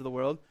the sins of the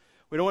world.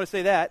 We don't want to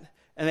say that.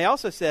 And they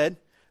also said,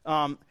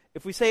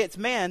 if we say it's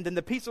man, then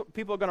the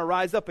people are going to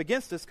rise up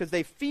against us because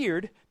they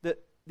feared that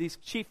these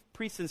chief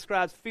priests and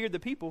scribes feared the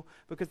people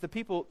because the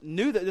people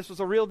knew that this was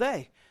a real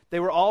day.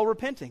 They were all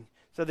repenting.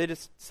 So they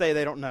just say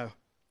they don't know.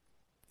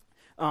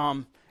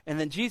 And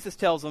then Jesus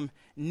tells them,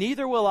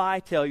 neither will I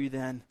tell you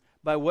then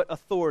by what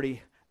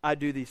authority I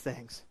do these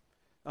things.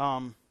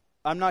 I'm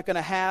not going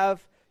to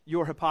have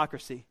your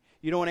hypocrisy.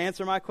 You don't want to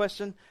answer my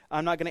question?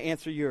 I'm not going to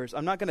answer yours.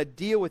 I'm not going to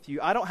deal with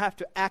you. I don't have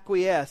to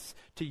acquiesce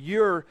to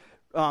your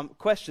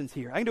questions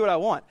here. I can do what I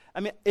want. I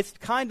mean, it's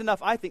kind enough,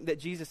 I think, that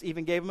Jesus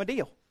even gave him a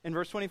deal in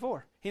verse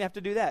 24. He didn't have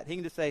to do that. He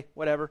can just say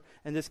whatever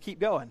and just keep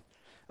going.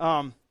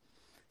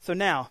 So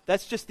now,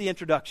 that's just the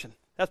introduction.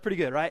 That's pretty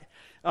good, right?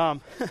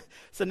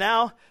 So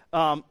now,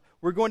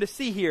 we're going to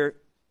see here,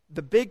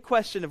 the big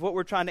question of what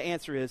we're trying to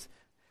answer is,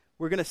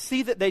 we're going to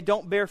see that they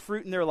don't bear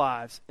fruit in their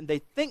lives, and they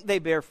think they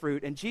bear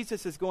fruit, and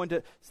Jesus is going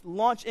to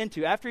launch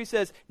into, after he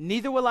says,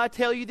 neither will I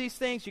tell you these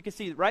things, you can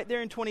see right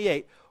there in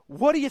 28,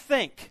 what do you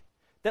think?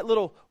 That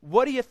little,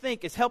 what do you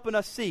think, is helping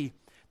us see.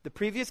 The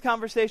previous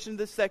conversation in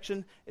this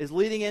section is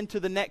leading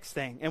into the next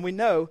thing. And we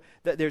know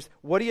that there's,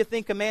 what do you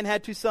think a man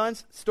had two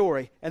sons?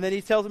 Story. And then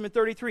he tells them in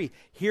 33,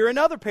 hear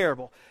another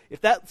parable. If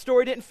that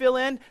story didn't fill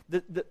in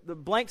the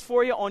blanks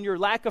for you on your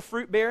lack of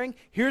fruit bearing,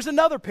 here's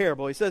another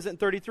parable. He says it in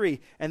 33.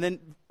 And then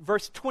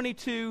chapter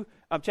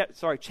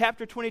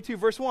 22,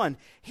 verse 1.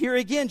 Here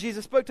again,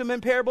 Jesus spoke to him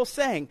in parables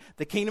saying,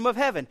 the kingdom of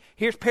heaven.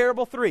 Here's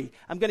parable 3.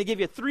 I'm going to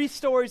give you 3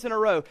 stories in a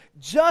row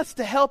just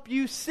to help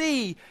you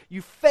see,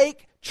 you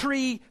fake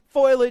tree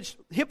foliage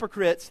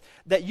hypocrites,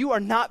 that you are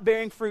not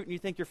bearing fruit and you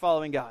think you're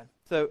following God.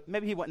 So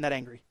maybe he wasn't that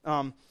angry.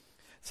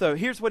 So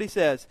here's what he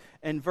says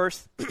in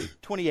verse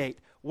 28.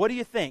 What do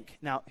you think?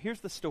 Now, here's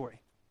the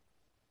story.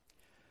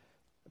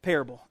 A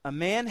parable. A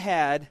man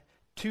had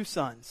 2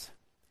 sons.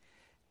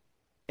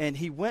 And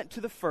he went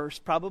to the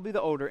first, probably the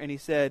older, and he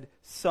said,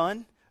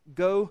 son,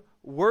 go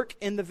work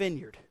in the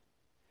vineyard.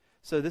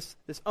 So this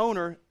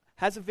owner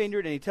has a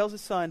vineyard, and he tells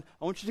his son,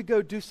 I want you to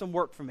go do some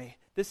work for me.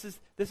 This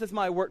is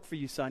my work for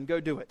you, son.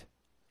 Go do it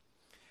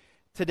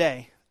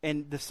today.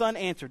 And the son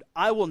answered,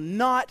 I will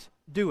not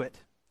do it.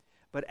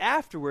 But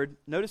afterward,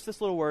 notice this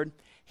little word,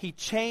 he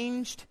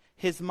changed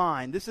his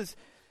mind. This is,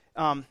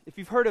 if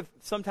you've heard of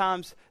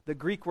sometimes the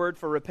Greek word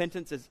for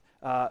repentance is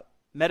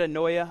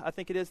metanoia, I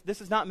think it is.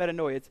 This is not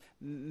metanoia. It's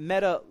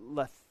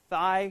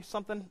metalethai,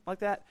 something like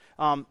that.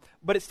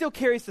 But it still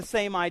carries the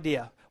same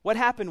idea. What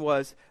happened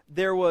was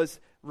there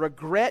was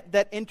regret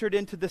that entered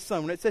into the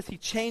son. When it says he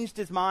changed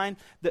his mind,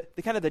 the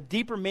kind of the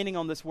deeper meaning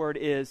on this word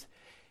is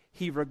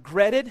he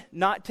regretted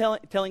not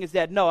telling his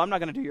dad, no, I'm not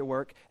going to do your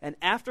work. And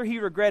after he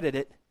regretted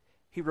it,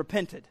 he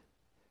repented.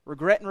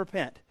 Regret and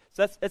repent.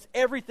 So that's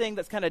everything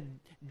that's kind of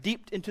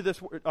deeped into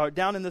this,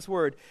 down in this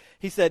word.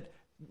 He said,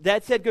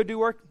 Dad said go do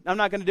work. I'm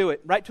not going to do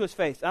it. Right to his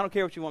face. I don't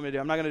care what you want me to do.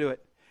 I'm not going to do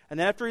it. And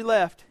then after he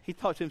left, he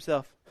thought to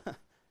himself,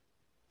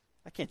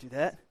 I can't do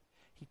that.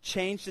 He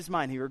changed his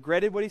mind. He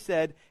regretted what he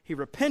said. He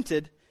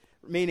repented,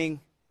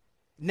 meaning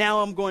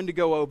now I'm going to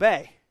go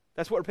obey.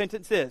 That's what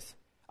repentance is.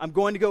 I'm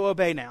going to go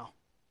obey now.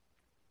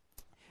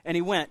 And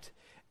he went.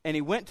 And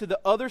he went to the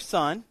other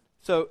son.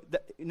 So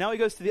now he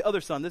goes to the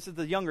other son. This is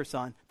the younger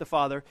son, the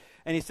father.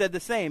 And he said the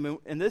same.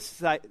 And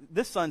this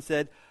son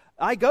said,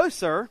 I go,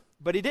 sir.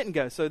 But he didn't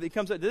go. So he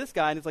comes up to this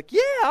guy and he's like,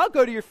 yeah, I'll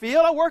go to your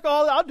field.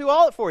 I'll do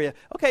all it for you.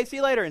 Okay, see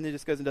you later. And he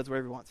just goes and does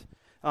whatever he wants.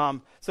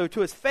 So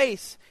to his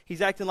face,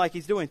 he's acting like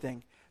he's doing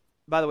things.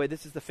 By the way,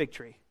 this is the fig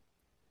tree.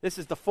 This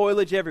is the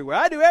foliage everywhere.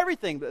 I do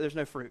everything, but there's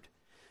no fruit.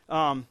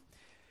 And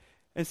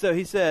so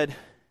he said,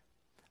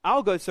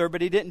 I'll go, sir,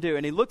 but he didn't do.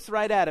 And he looks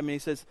right at him and he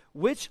says,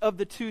 which of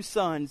the two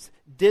sons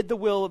did the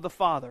will of the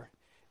father?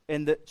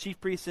 And the chief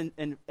priests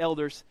and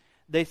elders,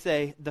 they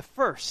say, the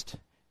first.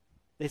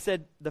 They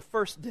said the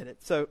first did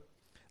it. So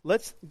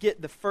let's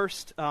get the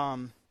first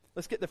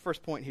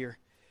point here.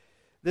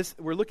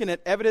 We're looking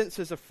at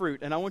evidences of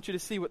fruit, and I want you to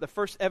see what the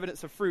first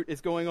evidence of fruit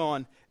is going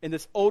on in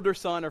this older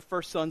son or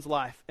first son's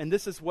life. And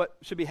this is what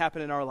should be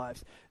happening in our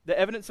lives. The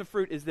evidence of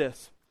fruit is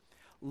this.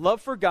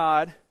 Love for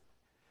God.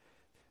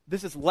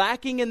 This is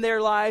lacking in their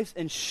lives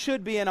and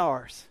should be in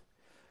ours.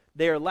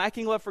 They are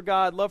lacking love for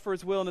God, love for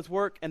his will and his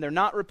work, and they're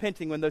not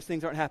repenting when those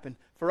things aren't happening.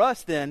 For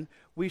us then,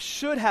 we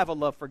should have a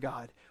love for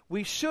God.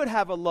 We should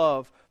have a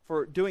love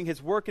for doing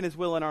his work and his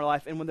will in our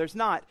life. And when there's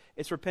not,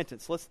 it's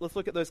repentance. Let's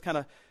look at those kind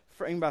of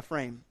frame by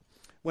frame.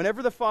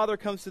 Whenever the father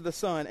comes to the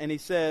son and he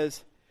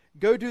says,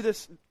 go do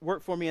this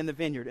work for me in the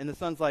vineyard. And the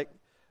son's like,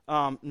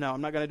 no,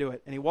 I'm not going to do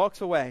it. And he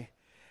walks away.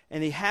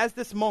 And he has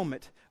this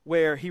moment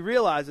where he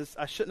realizes,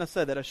 I shouldn't have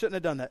said that. I shouldn't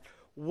have done that.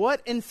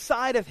 What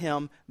inside of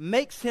him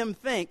makes him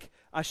think,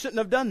 I shouldn't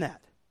have done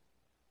that?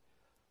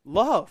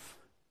 Love.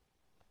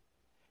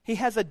 He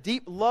has a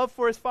deep love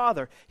for his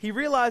father. He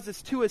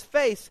realizes to his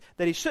face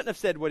that he shouldn't have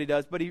said what he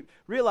does, but he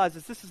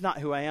realizes this is not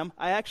who I am.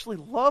 I actually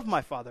love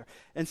my father.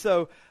 And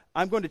so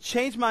I'm going to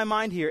change my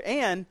mind here.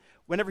 And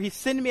whenever he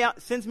sends me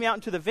out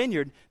into the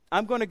vineyard,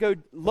 I'm going to go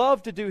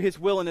love to do his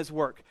will and his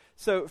work.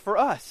 So for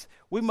us,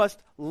 we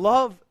must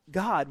love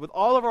God with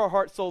all of our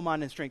heart, soul,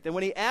 mind, and strength. And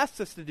when he asks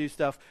us to do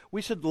stuff,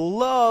 we should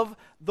love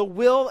the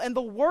will and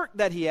the work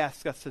that he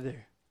asks us to do.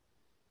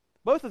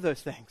 Both of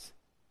those things.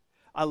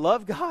 I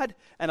love God,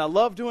 and I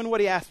love doing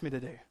what he asked me to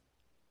do.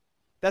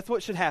 That's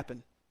what should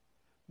happen.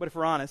 But if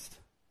we're honest,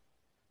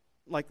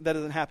 like that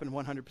doesn't happen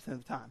 100% of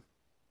the time.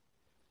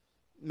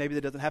 Maybe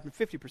that doesn't happen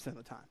 50% of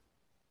the time.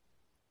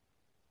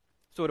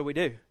 So what do we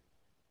do?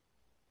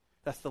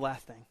 That's the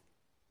last thing.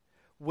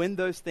 When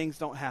those things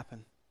don't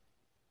happen,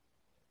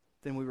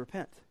 then we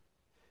repent.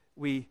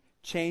 We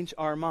change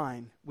our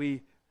mind.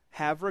 We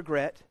have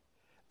regret,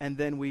 and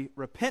then we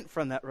repent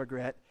from that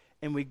regret,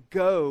 and we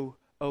go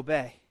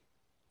obey.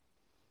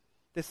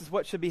 This is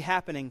what should be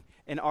happening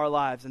in our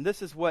lives. And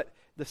this is what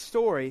the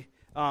story,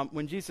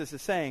 when Jesus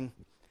is saying,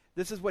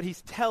 this is what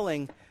he's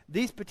telling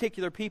these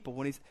particular people.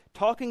 When he's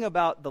talking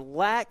about the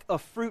lack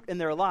of fruit in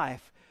their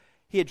life,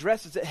 he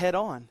addresses it head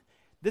on.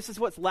 This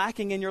is what's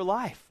lacking in your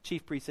life,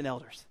 chief priests and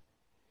elders.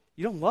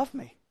 You don't love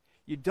me.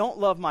 You don't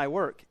love my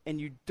work, and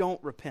you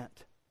don't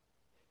repent.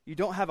 You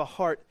don't have a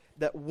heart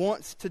that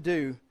wants to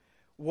do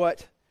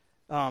what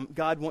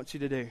God wants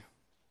you to do.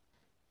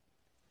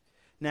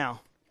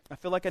 Now, I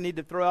feel like I need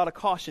to throw out a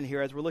caution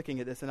here as we're looking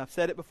at this, and I've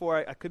said it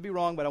before. I could be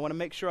wrong, but I want to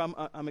make sure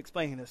I'm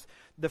explaining this.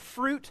 The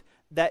fruit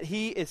that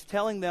he is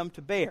telling them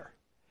to bear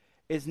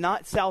is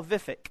not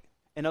salvific.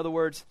 In other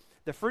words,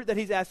 the fruit that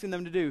he's asking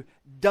them to do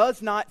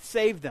does not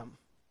save them.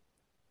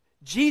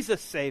 Jesus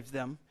saves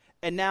them,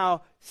 and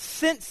now,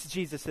 since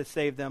Jesus has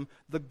saved them,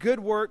 the good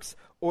works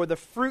or the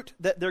fruit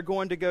that they're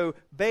going to go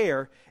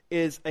bear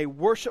is a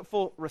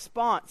worshipful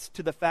response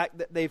to the fact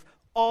that they've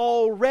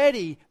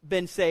already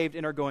been saved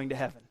and are going to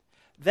heaven.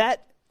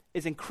 That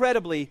is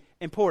incredibly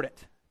important.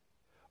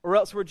 Or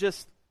else we're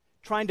just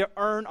trying to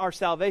earn our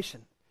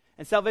salvation.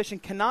 And salvation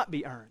cannot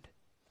be earned.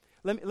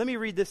 Let me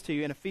read this to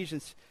you in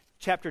Ephesians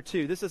chapter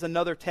 2. This is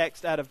another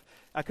text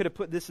I could have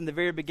put this in the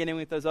very beginning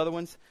with those other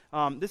ones.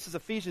 This is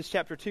Ephesians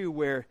chapter 2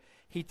 where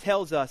he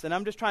tells us, and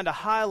I'm just trying to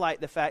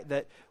highlight the fact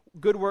that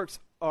good works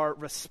are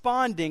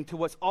responding to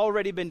what's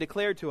already been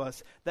declared to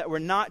us, that we're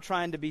not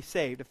trying to be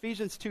saved.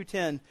 Ephesians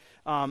 2:10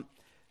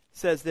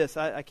 says this.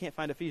 I can't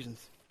find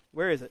Ephesians.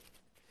 Where is it?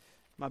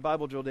 My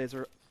Bible drill days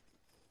are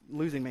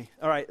losing me.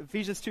 All right,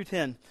 Ephesians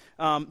 2:10.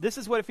 This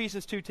is what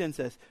Ephesians 2:10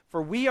 says. For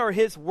we are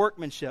his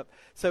workmanship.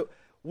 So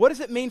what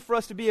does it mean for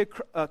us to be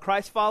a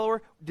Christ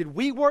follower? Did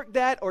we work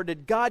that, or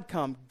did God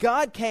come?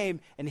 God came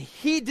and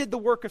he did the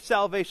work of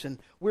salvation.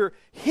 We're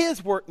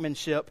his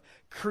workmanship,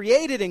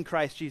 created in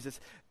Christ Jesus.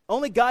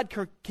 Only God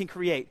can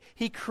create.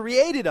 He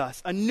created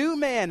us, a new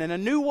man and a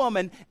new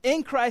woman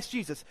in Christ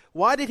Jesus.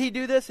 Why did he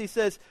do this? He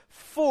says,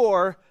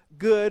 for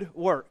good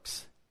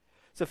works.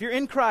 So if you're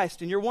in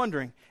Christ and you're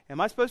wondering, am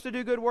I supposed to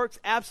do good works?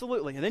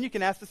 Absolutely. And then you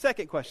can ask the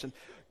second question,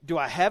 do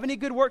I have any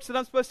good works that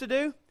I'm supposed to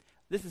do?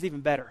 This is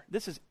even better.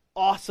 This is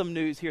awesome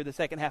news here, the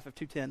second half of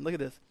 2:10. Look at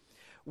this.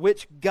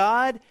 Which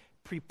God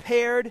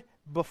prepared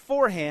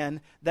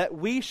beforehand that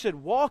we should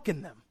walk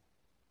in them.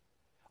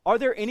 Are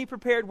there any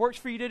prepared works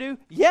for you to do?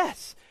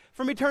 Yes.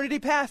 From eternity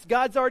past,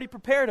 God's already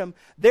prepared them.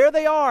 There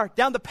they are,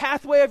 down the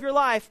pathway of your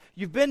life.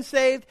 You've been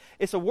saved.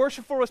 It's a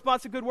worshipful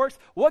response to good works.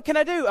 What can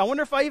I do? I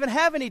wonder if I even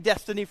have any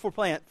destiny for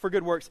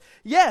good works.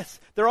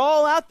 Yes, they're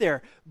all out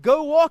there.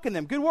 Go walk in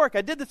them. Good work,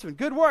 I did this one.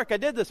 Good work, I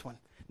did this one.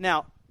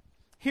 Now,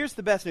 here's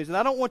the best news, and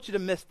I don't want you to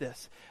miss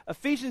this.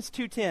 Ephesians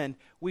 2:10,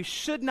 we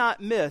should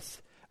not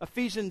miss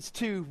Ephesians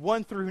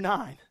 2:1 through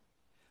 9.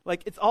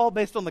 Like, it's all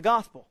based on the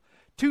gospel.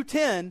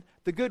 2:10,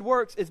 the good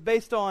works, is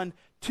based on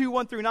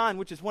 2:1 through 9,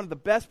 which is one of the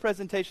best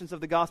presentations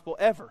of the gospel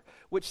ever,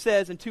 which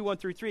says in 2:1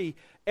 through 3,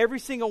 every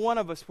single one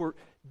of us were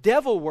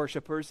devil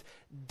worshipers,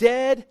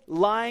 dead,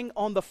 lying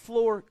on the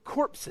floor,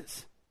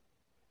 corpses.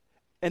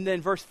 And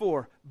then verse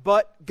 4,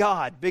 but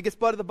God, biggest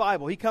but of the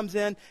Bible, he comes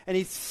in and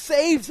he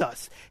saves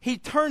us. He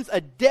turns a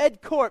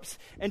dead corpse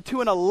into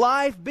an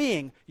alive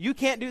being. You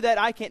can't do that,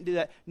 I can't do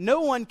that.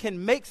 No one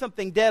can make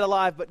something dead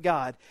alive but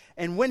God.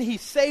 And when he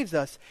saves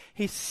us,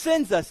 he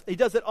sends us, he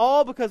does it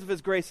all because of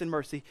his grace and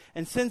mercy,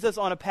 and sends us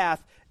on a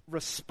path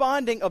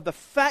responding of the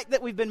fact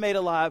that we've been made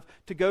alive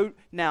to go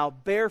now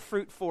bear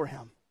fruit for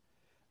him.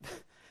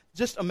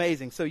 Just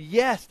amazing. So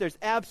yes, there's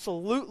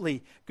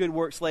absolutely good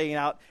works laying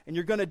out, and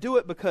you're going to do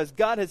it because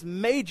God has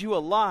made you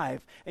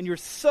alive, and you're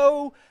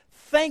so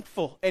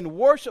thankful and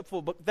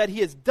worshipful that he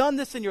has done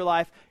this in your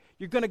life.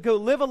 You're going to go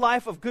live a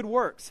life of good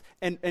works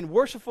and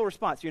worshipful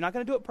response. You're not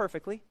going to do it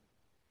perfectly.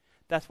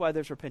 That's why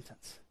there's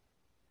repentance.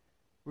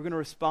 We're going to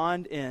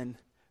respond in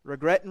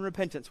regret and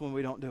repentance when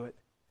we don't do it.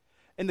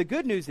 And the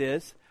good news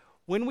is,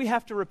 when we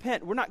have to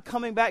repent, we're not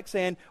coming back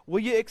saying, will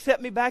you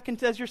accept me back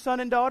as your son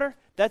and daughter?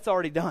 That's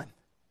already done.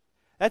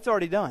 That's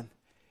already done.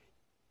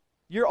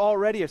 You're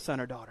already a son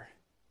or daughter.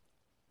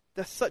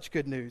 That's such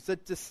good news.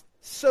 That's just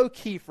so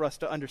key for us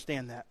to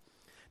understand that.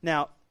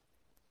 Now,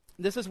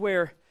 this is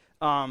where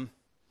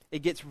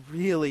it gets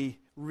really,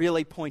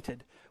 really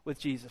pointed with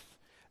Jesus.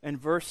 In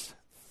verse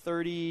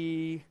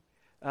 32,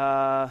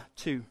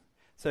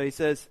 so he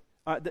says,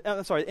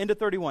 end of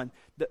 31.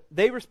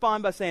 They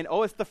respond by saying,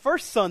 oh, it's the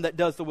first son that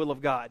does the will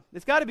of God.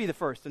 It's got to be the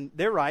first, and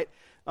they're right.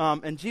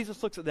 And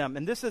Jesus looks at them,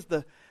 and this is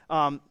the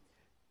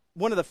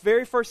one of the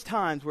very first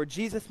times where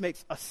Jesus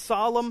makes a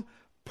solemn,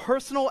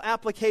 personal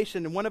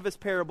application in one of his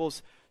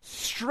parables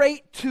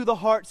straight to the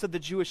hearts of the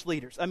Jewish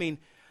leaders. I mean,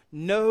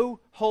 no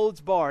holds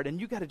barred. And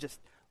we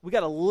got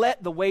to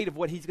let the weight of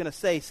what he's going to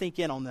say sink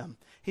in on them.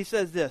 He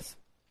says this,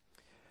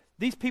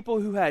 these people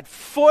who had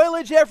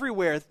foliage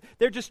everywhere,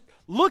 they're just,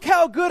 look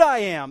how good I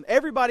am.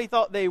 Everybody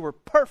thought they were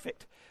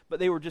perfect, but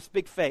they were just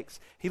big fakes.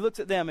 He looks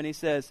at them and he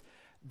says,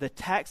 the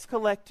tax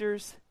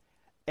collectors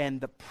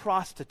and the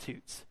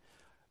prostitutes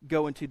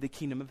go into the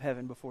kingdom of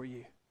heaven before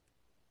you.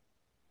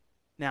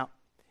 Now,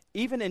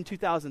 even in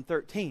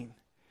 2013,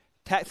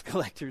 tax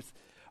collectors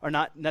are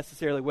not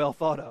necessarily well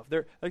thought of.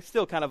 They're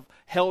still kind of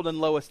held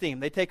in low esteem.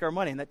 They take our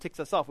money, and that ticks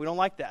us off. We don't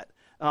like that.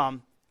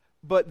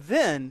 But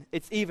then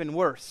it's even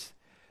worse.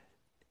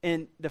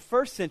 In the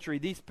first century,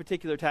 these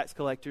particular tax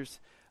collectors,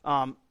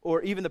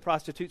 or even the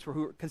prostitutes who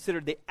were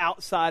considered the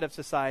outside of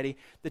society,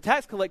 the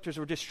tax collectors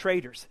were just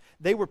traders.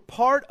 They were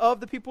part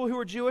of the people who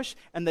were Jewish,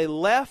 and they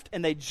left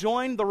and they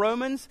joined the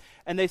Romans,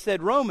 and they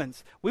said,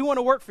 Romans, we want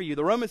to work for you.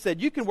 The Romans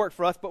said, you can work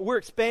for us, but we're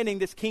expanding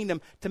this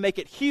kingdom to make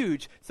it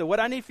huge. So what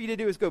I need for you to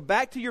do is go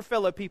back to your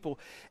fellow people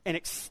and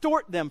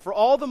extort them for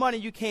all the money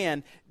you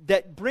can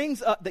that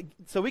brings up,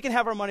 so we can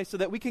have our money so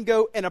that we can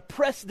go and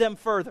oppress them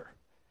further.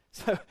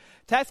 So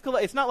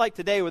it's not like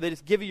today where they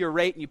just give you your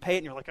rate and you pay it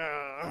and you're like,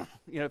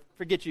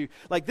 forget you.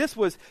 Like this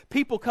was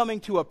people coming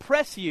to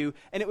oppress you,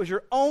 and it was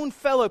your own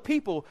fellow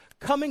people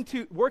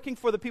working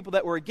for the people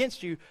that were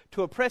against you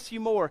to oppress you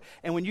more.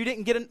 And when they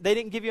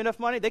didn't give you enough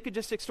money, they could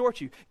just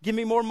extort you. Give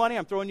me more money,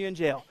 I'm throwing you in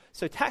jail.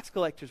 So tax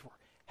collectors were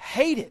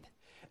hated.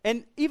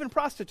 And even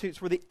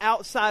prostitutes were the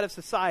outside of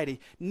society.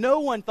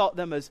 No one thought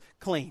them as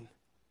clean.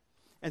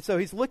 And so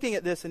he's looking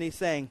at this and he's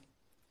saying,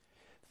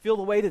 feel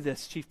the weight of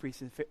this, chief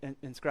priests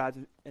and scribes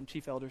and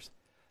chief elders.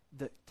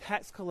 The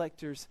tax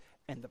collectors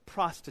and the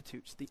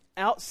prostitutes, the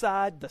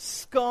outside, the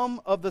scum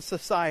of the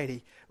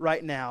society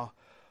right now.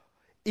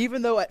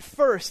 Even though at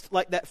first,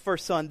 like that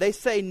first son, they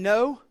say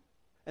no,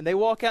 and they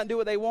walk out and do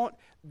what they want,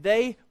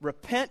 they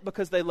repent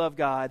because they love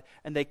God,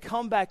 and they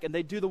come back and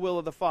they do the will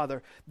of the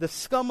Father. The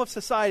scum of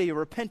society are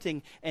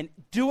repenting and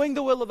doing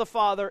the will of the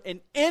Father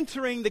and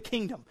entering the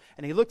kingdom.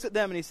 And he looks at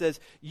them and he says,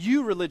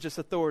 you religious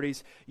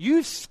authorities,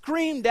 you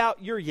screamed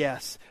out your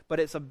yes, but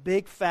it's a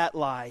big fat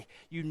lie.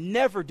 You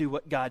never do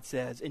what God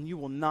says, and you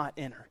will not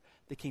enter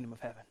the kingdom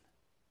of heaven.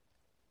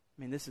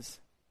 I mean, this is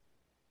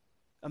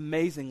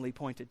amazingly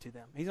pointed to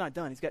them. He's not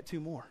done. He's got two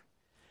more.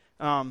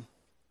 And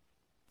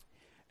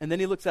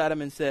then he looks at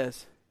him and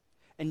says,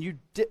 and you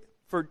did,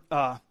 verse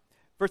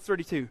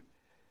 32,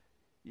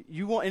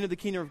 You won't enter the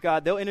kingdom of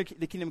God. They'll enter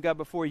the kingdom of God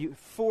before you.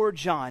 For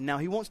John. Now,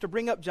 he wants to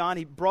bring up John.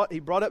 He brought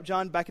up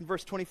John back in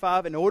verse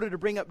 25 in order to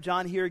bring up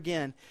John here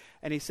again.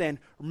 And he's saying,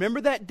 remember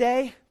that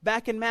day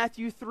back in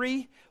Matthew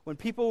 3 when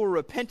people were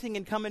repenting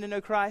and coming to know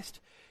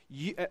Christ?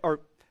 Or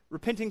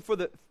repenting for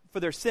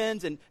their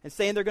sins and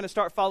saying they're going to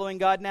start following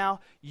God now?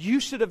 You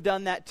should have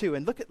done that too.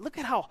 And look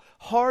at how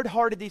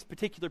hard-hearted these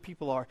particular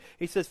people are.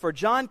 He says, for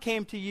John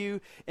came to you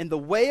in the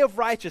way of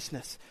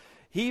righteousness.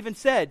 He even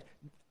said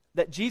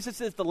that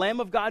Jesus is the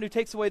Lamb of God who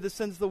takes away the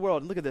sins of the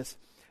world. And look at this.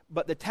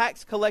 But the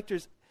tax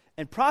collectors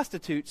and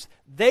prostitutes,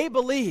 they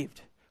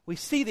believed. We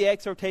see the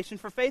exhortation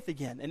for faith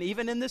again. And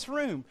even in this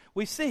room,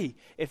 we see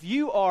if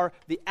you are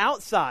the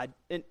outside,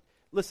 and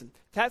listen,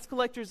 tax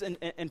collectors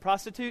and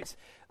prostitutes,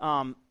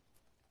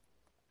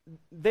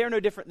 they're no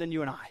different than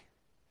you and I.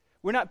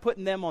 We're not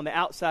putting them on the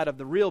outside of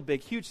the real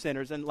big, huge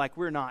sinners, and like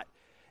we're not.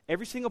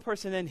 Every single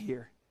person in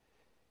here,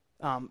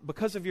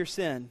 because of your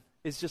sin,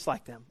 is just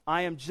like them.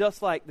 I am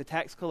just like the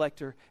tax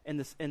collector and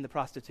the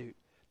prostitute,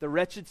 the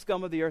wretched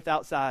scum of the earth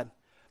outside.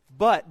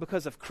 But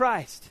because of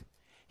Christ,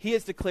 he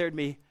has declared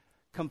me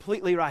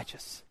completely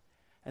righteous.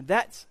 And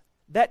that's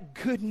that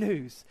good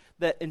news,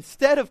 that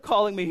instead of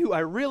calling me who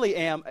I really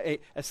am,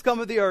 a scum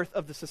of the earth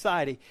of the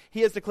society,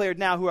 he has declared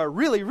now who I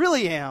really,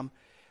 really am,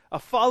 a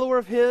follower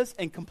of his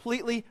and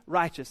completely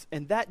righteous.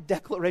 And that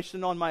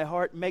declaration on my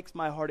heart makes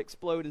my heart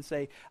explode and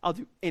say, I'll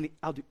do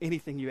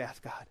anything you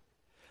ask, God.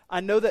 I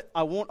know that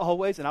I won't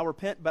always, and I'll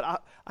repent, but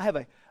I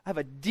have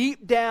a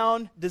deep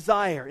down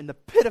desire in the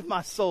pit of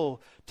my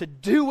soul to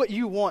do what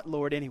you want,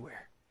 Lord,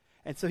 anywhere.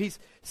 And so he's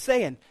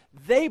saying,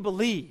 they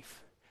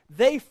believe,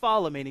 they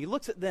follow me. And he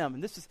looks at them,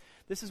 and this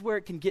is where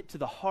it can get to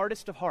the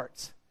hardest of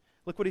hearts.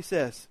 Look what he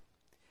says.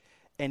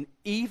 And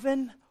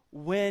even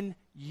when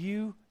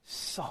you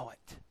saw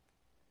it,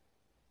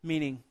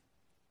 meaning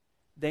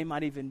they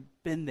might even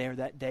been there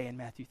that day in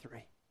Matthew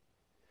 3.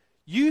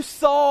 You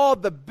saw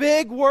the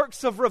big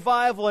works of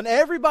revival and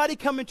everybody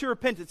coming to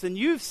repentance, and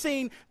you've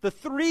seen the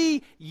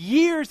 3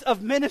 years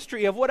of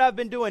ministry of what I've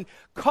been doing,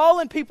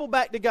 calling people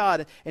back to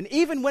God. And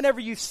even whenever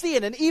you see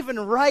it, and even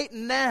right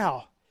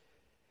now,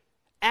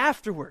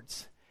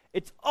 afterwards,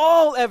 it's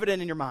all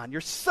evident in your mind. You're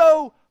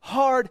so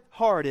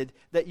hard-hearted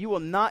that you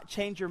will not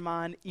change your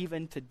mind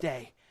even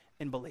today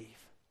and believe.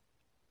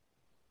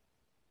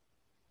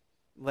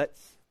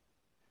 Let's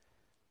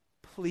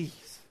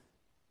please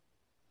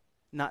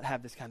not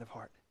have this kind of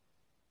heart.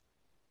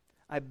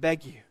 I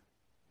beg you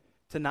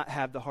to not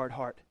have the hard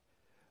heart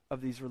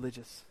of these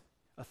religious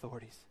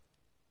authorities.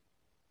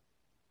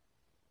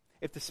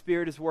 If the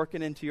Spirit is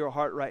working into your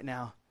heart right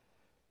now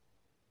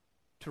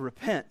to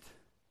repent,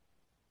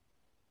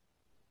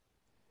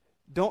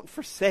 don't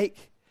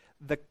forsake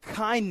the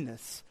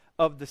kindness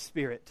of the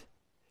Spirit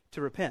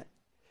to repent.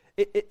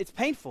 It's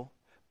painful,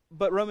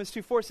 but Romans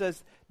 2:4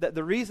 says that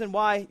the reason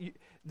why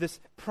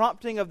this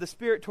prompting of the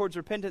Spirit towards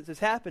repentance is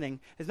happening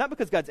is not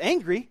because God's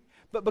angry,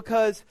 but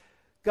because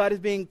God is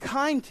being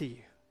kind to you.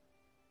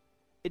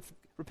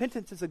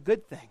 Repentance is a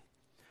good thing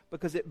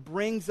because it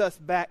brings us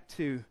back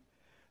to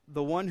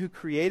the one who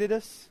created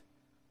us,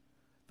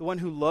 the one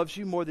who loves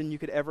you more than you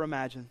could ever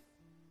imagine,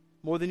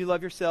 more than you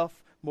love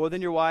yourself, more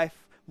than your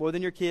wife, more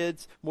than your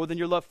kids, more than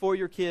your love for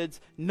your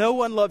kids. No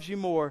one loves you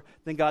more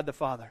than God the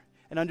Father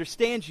and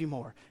understands you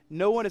more.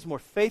 No one is more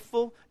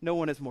faithful. No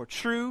one is more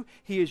true.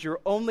 He is your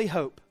only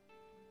hope.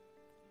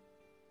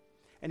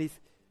 And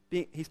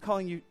he's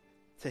calling you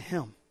to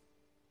him.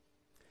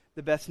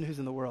 The best news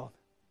in the world.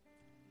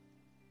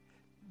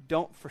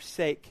 Don't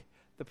forsake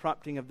the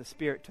prompting of the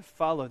Spirit to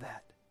follow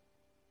that.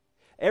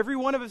 Every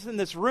one of us in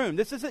this room,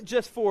 this isn't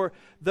just for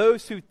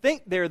those who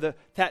think they're the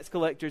tax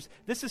collectors.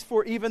 This is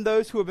for even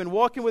those who have been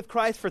walking with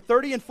Christ for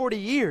 30 and 40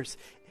 years.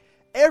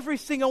 Every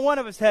single one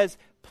of us has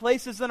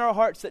places in our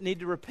hearts that need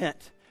to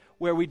repent,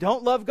 where we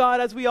don't love God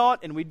as we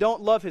ought, and we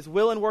don't love his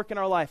will and work in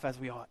our life as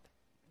we ought.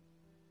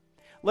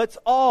 Let's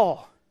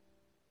all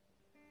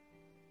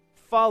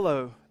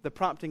follow the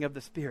prompting of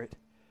the Spirit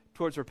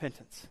towards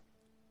repentance.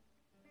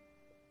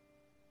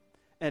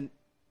 And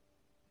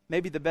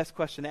maybe the best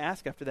question to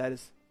ask after that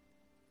is,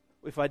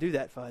 if I do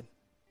that, Fudd,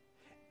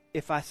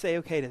 if I say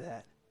okay to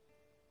that,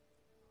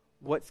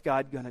 what's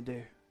God going to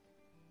do?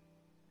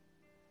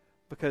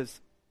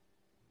 Because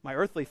my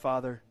earthly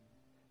father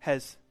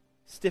has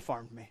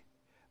stiff-armed me.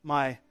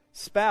 My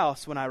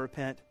spouse, when I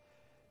repent,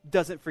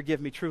 doesn't forgive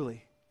me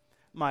truly.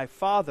 My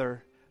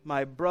father,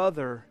 my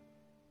brother,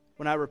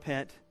 when I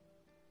repent,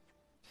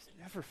 just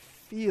never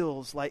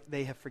feels like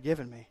they have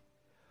forgiven me.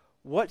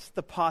 What's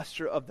the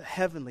posture of the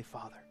Heavenly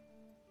Father?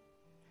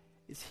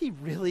 Is he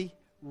really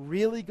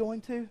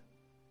going to?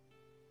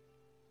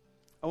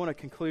 I want to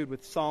conclude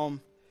with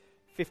Psalm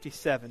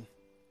 57.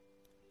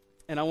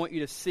 And I want you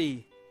to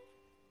see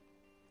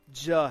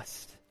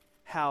just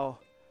how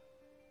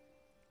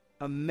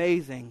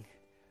amazing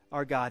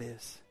our God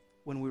is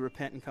when we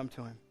repent and come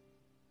to him.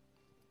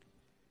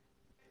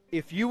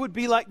 If you would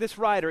be like this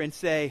writer and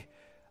say,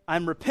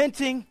 I'm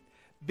repenting,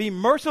 be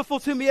merciful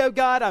to me, O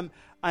God,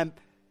 I'm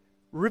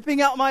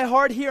ripping out my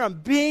heart here,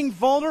 I'm being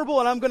vulnerable,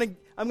 and I'm going to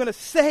I'm going to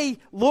say,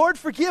 Lord,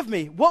 forgive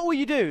me. What will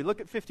you do?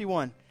 Look at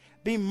 51.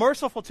 Be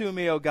merciful to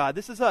me, O God.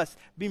 This is us.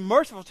 Be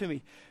merciful to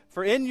me.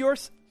 For in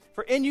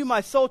you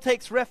my soul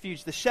takes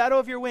refuge. The shadow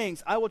of your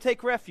wings I will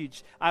take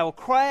refuge. I will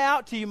cry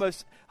out to you,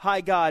 most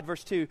high God.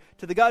 Verse 2.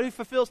 To the God who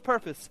fulfills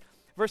purpose.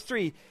 Verse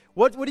 3.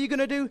 What are you going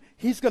to do?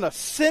 He's going to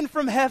send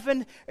from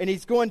heaven and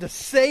he's going to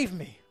save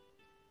me.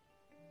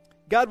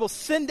 God will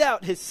send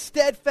out his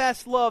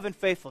steadfast love and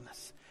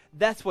faithfulness.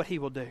 That's what he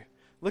will do.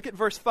 Look at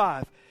verse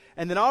 5.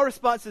 And then our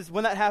response is,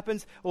 when that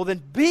happens, well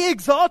then be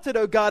exalted,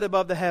 O God,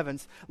 above the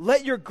heavens.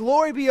 Let your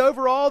glory be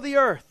over all the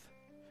earth.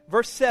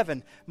 Verse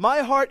 7, my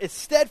heart is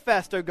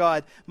steadfast, O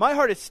God. My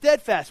heart is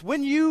steadfast.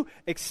 When you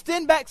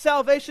extend back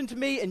salvation to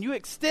me and you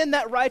extend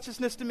that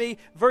righteousness to me,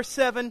 verse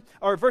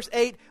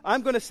 8,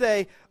 I'm going to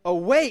say,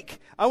 awake.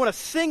 I want to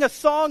sing a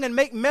song and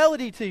make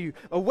melody to you.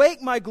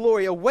 Awake, my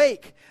glory,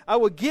 awake. I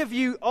will give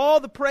you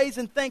all the praise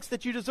and thanks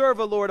that you deserve,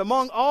 O Lord,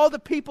 among all the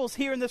peoples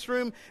here in this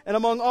room and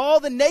among all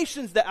the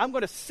nations that I'm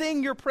going to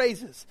sing your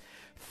praises.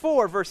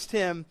 For, verse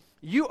 10,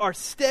 you are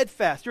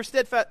steadfast.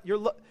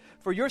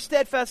 For your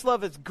steadfast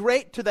love is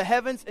great to the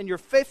heavens and your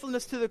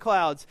faithfulness to the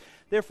clouds.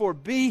 Therefore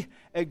be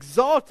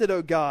exalted,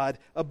 O God,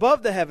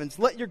 above the heavens.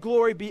 Let your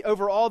glory be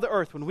over all the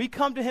earth. When we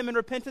come to him in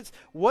repentance,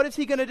 what is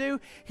he going to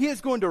do? He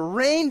is going to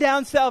rain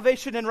down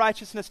salvation and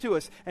righteousness to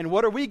us. And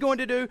what are we going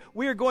to do?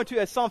 We are going to,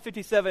 as Psalm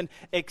 57,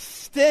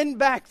 extend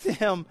back to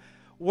him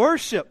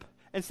worship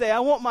and say,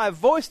 I want my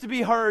voice to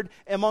be heard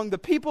among the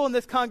people in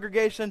this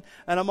congregation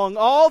and among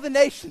all the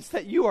nations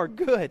that you are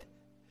good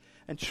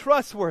and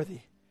trustworthy.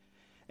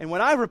 And when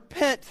I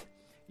repent,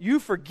 you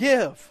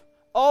forgive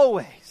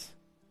always.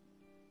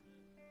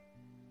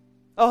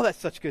 Oh, that's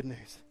such good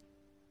news.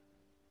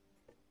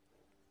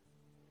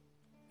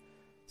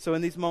 So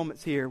in these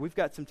moments here, we've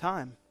got some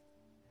time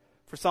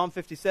for Psalm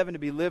 57 to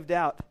be lived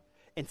out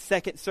in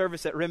second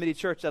service at Remedy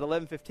Church at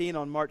 11:15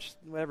 on March,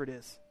 whatever it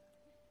is.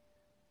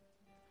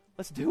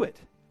 Let's do it.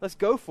 Let's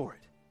go for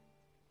it.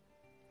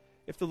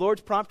 If the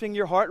Lord's prompting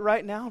your heart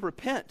right now,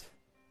 repent.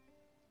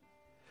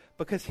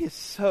 Because he is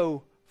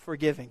so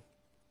forgiving.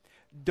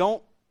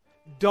 Don't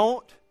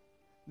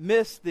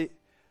miss the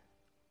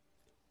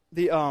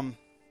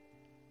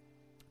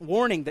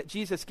warning that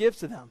Jesus gives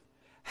to them.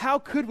 How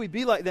could we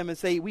be like them and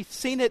say, we've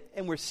seen it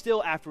and we're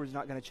still afterwards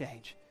not going to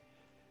change?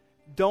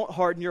 Don't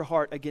harden your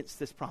heart against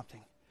this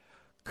prompting.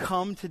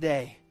 Come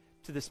today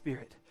to the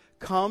Spirit.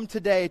 Come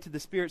today to the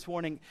Spirit's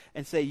warning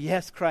and say,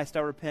 yes, Christ,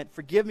 I repent.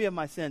 Forgive me of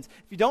my sins.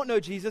 If you don't know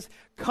Jesus,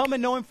 come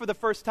and know him for the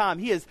first time.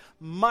 He is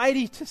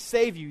mighty to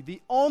save you. The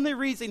only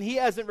reason he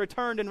hasn't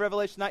returned in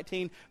Revelation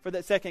 19 for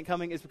that second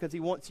coming is because he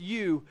wants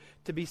you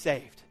to be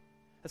saved.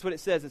 That's what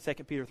it says in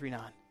 2 Peter 3:9.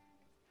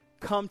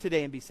 Come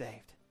today and be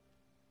saved.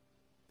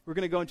 We're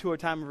going to go into a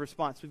time of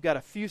response. We've got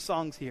a few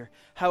songs here.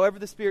 However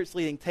the Spirit's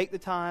leading, take the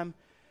time.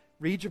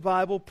 Read your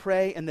Bible,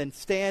 pray, and then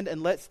stand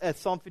and let's, as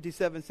Psalm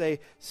 57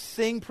 say,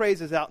 sing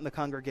praises out in the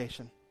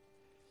congregation.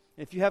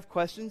 And if you have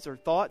questions or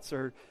thoughts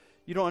or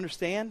you don't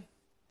understand,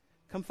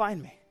 come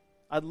find me.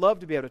 I'd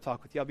love to be able to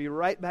talk with you. I'll be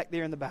right back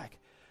there in the back.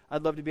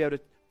 I'd love to be able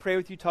to pray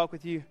with you, talk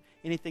with you,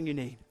 anything you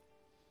need.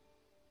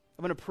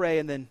 I'm going to pray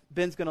and then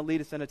Ben's going to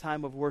lead us in a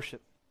time of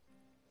worship.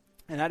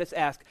 And I just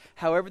ask,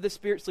 however the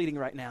Spirit's leading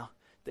right now,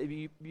 that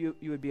you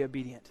would be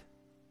obedient.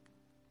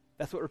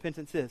 That's what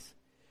repentance is,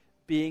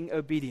 being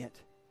obedient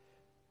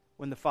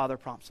when the Father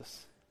prompts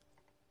us.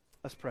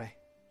 Let's pray.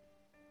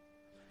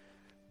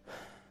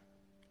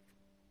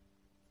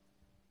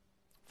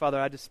 Father,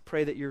 I just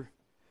pray that you're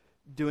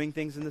doing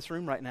things in this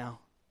room right now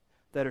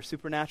that are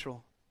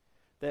supernatural,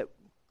 that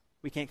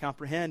we can't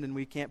comprehend and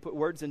we can't put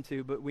words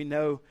into, but we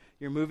know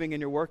you're moving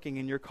and you're working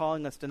and you're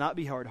calling us to not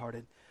be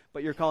hard-hearted,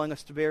 but you're calling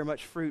us to bear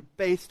much fruit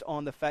based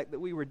on the fact that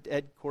we were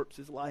dead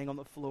corpses lying on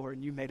the floor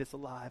and you made us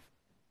alive.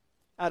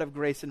 Out of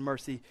grace and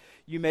mercy,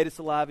 you made us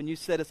alive and you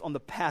set us on the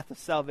path of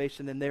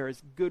salvation, and there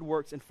is good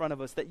works in front of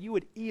us. That you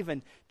would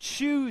even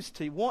choose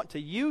to want to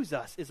use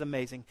us is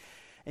amazing.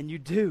 And you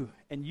do.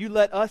 And you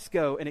let us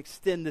go and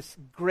extend this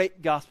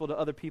great gospel to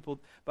other people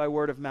by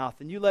word of mouth.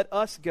 And you let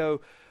us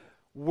go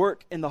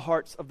work in the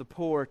hearts of the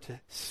poor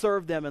to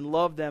serve them and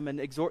love them and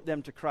exhort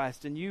them to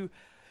Christ. And you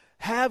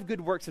have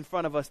good works in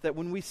front of us that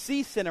when we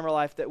see sin in our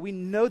life, that we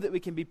know that it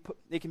can be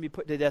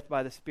put to death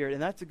by the Spirit.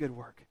 And that's a good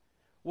work.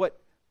 What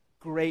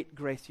great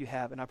grace you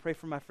have. And I pray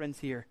for my friends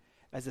here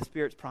as the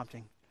Spirit's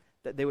prompting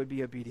that they would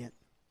be obedient.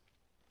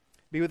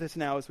 Be with us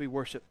now as we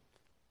worship.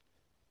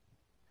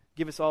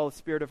 Give us all a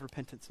spirit of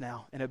repentance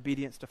now and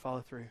obedience to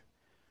follow through.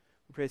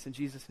 We pray this in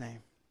Jesus'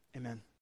 name. Amen.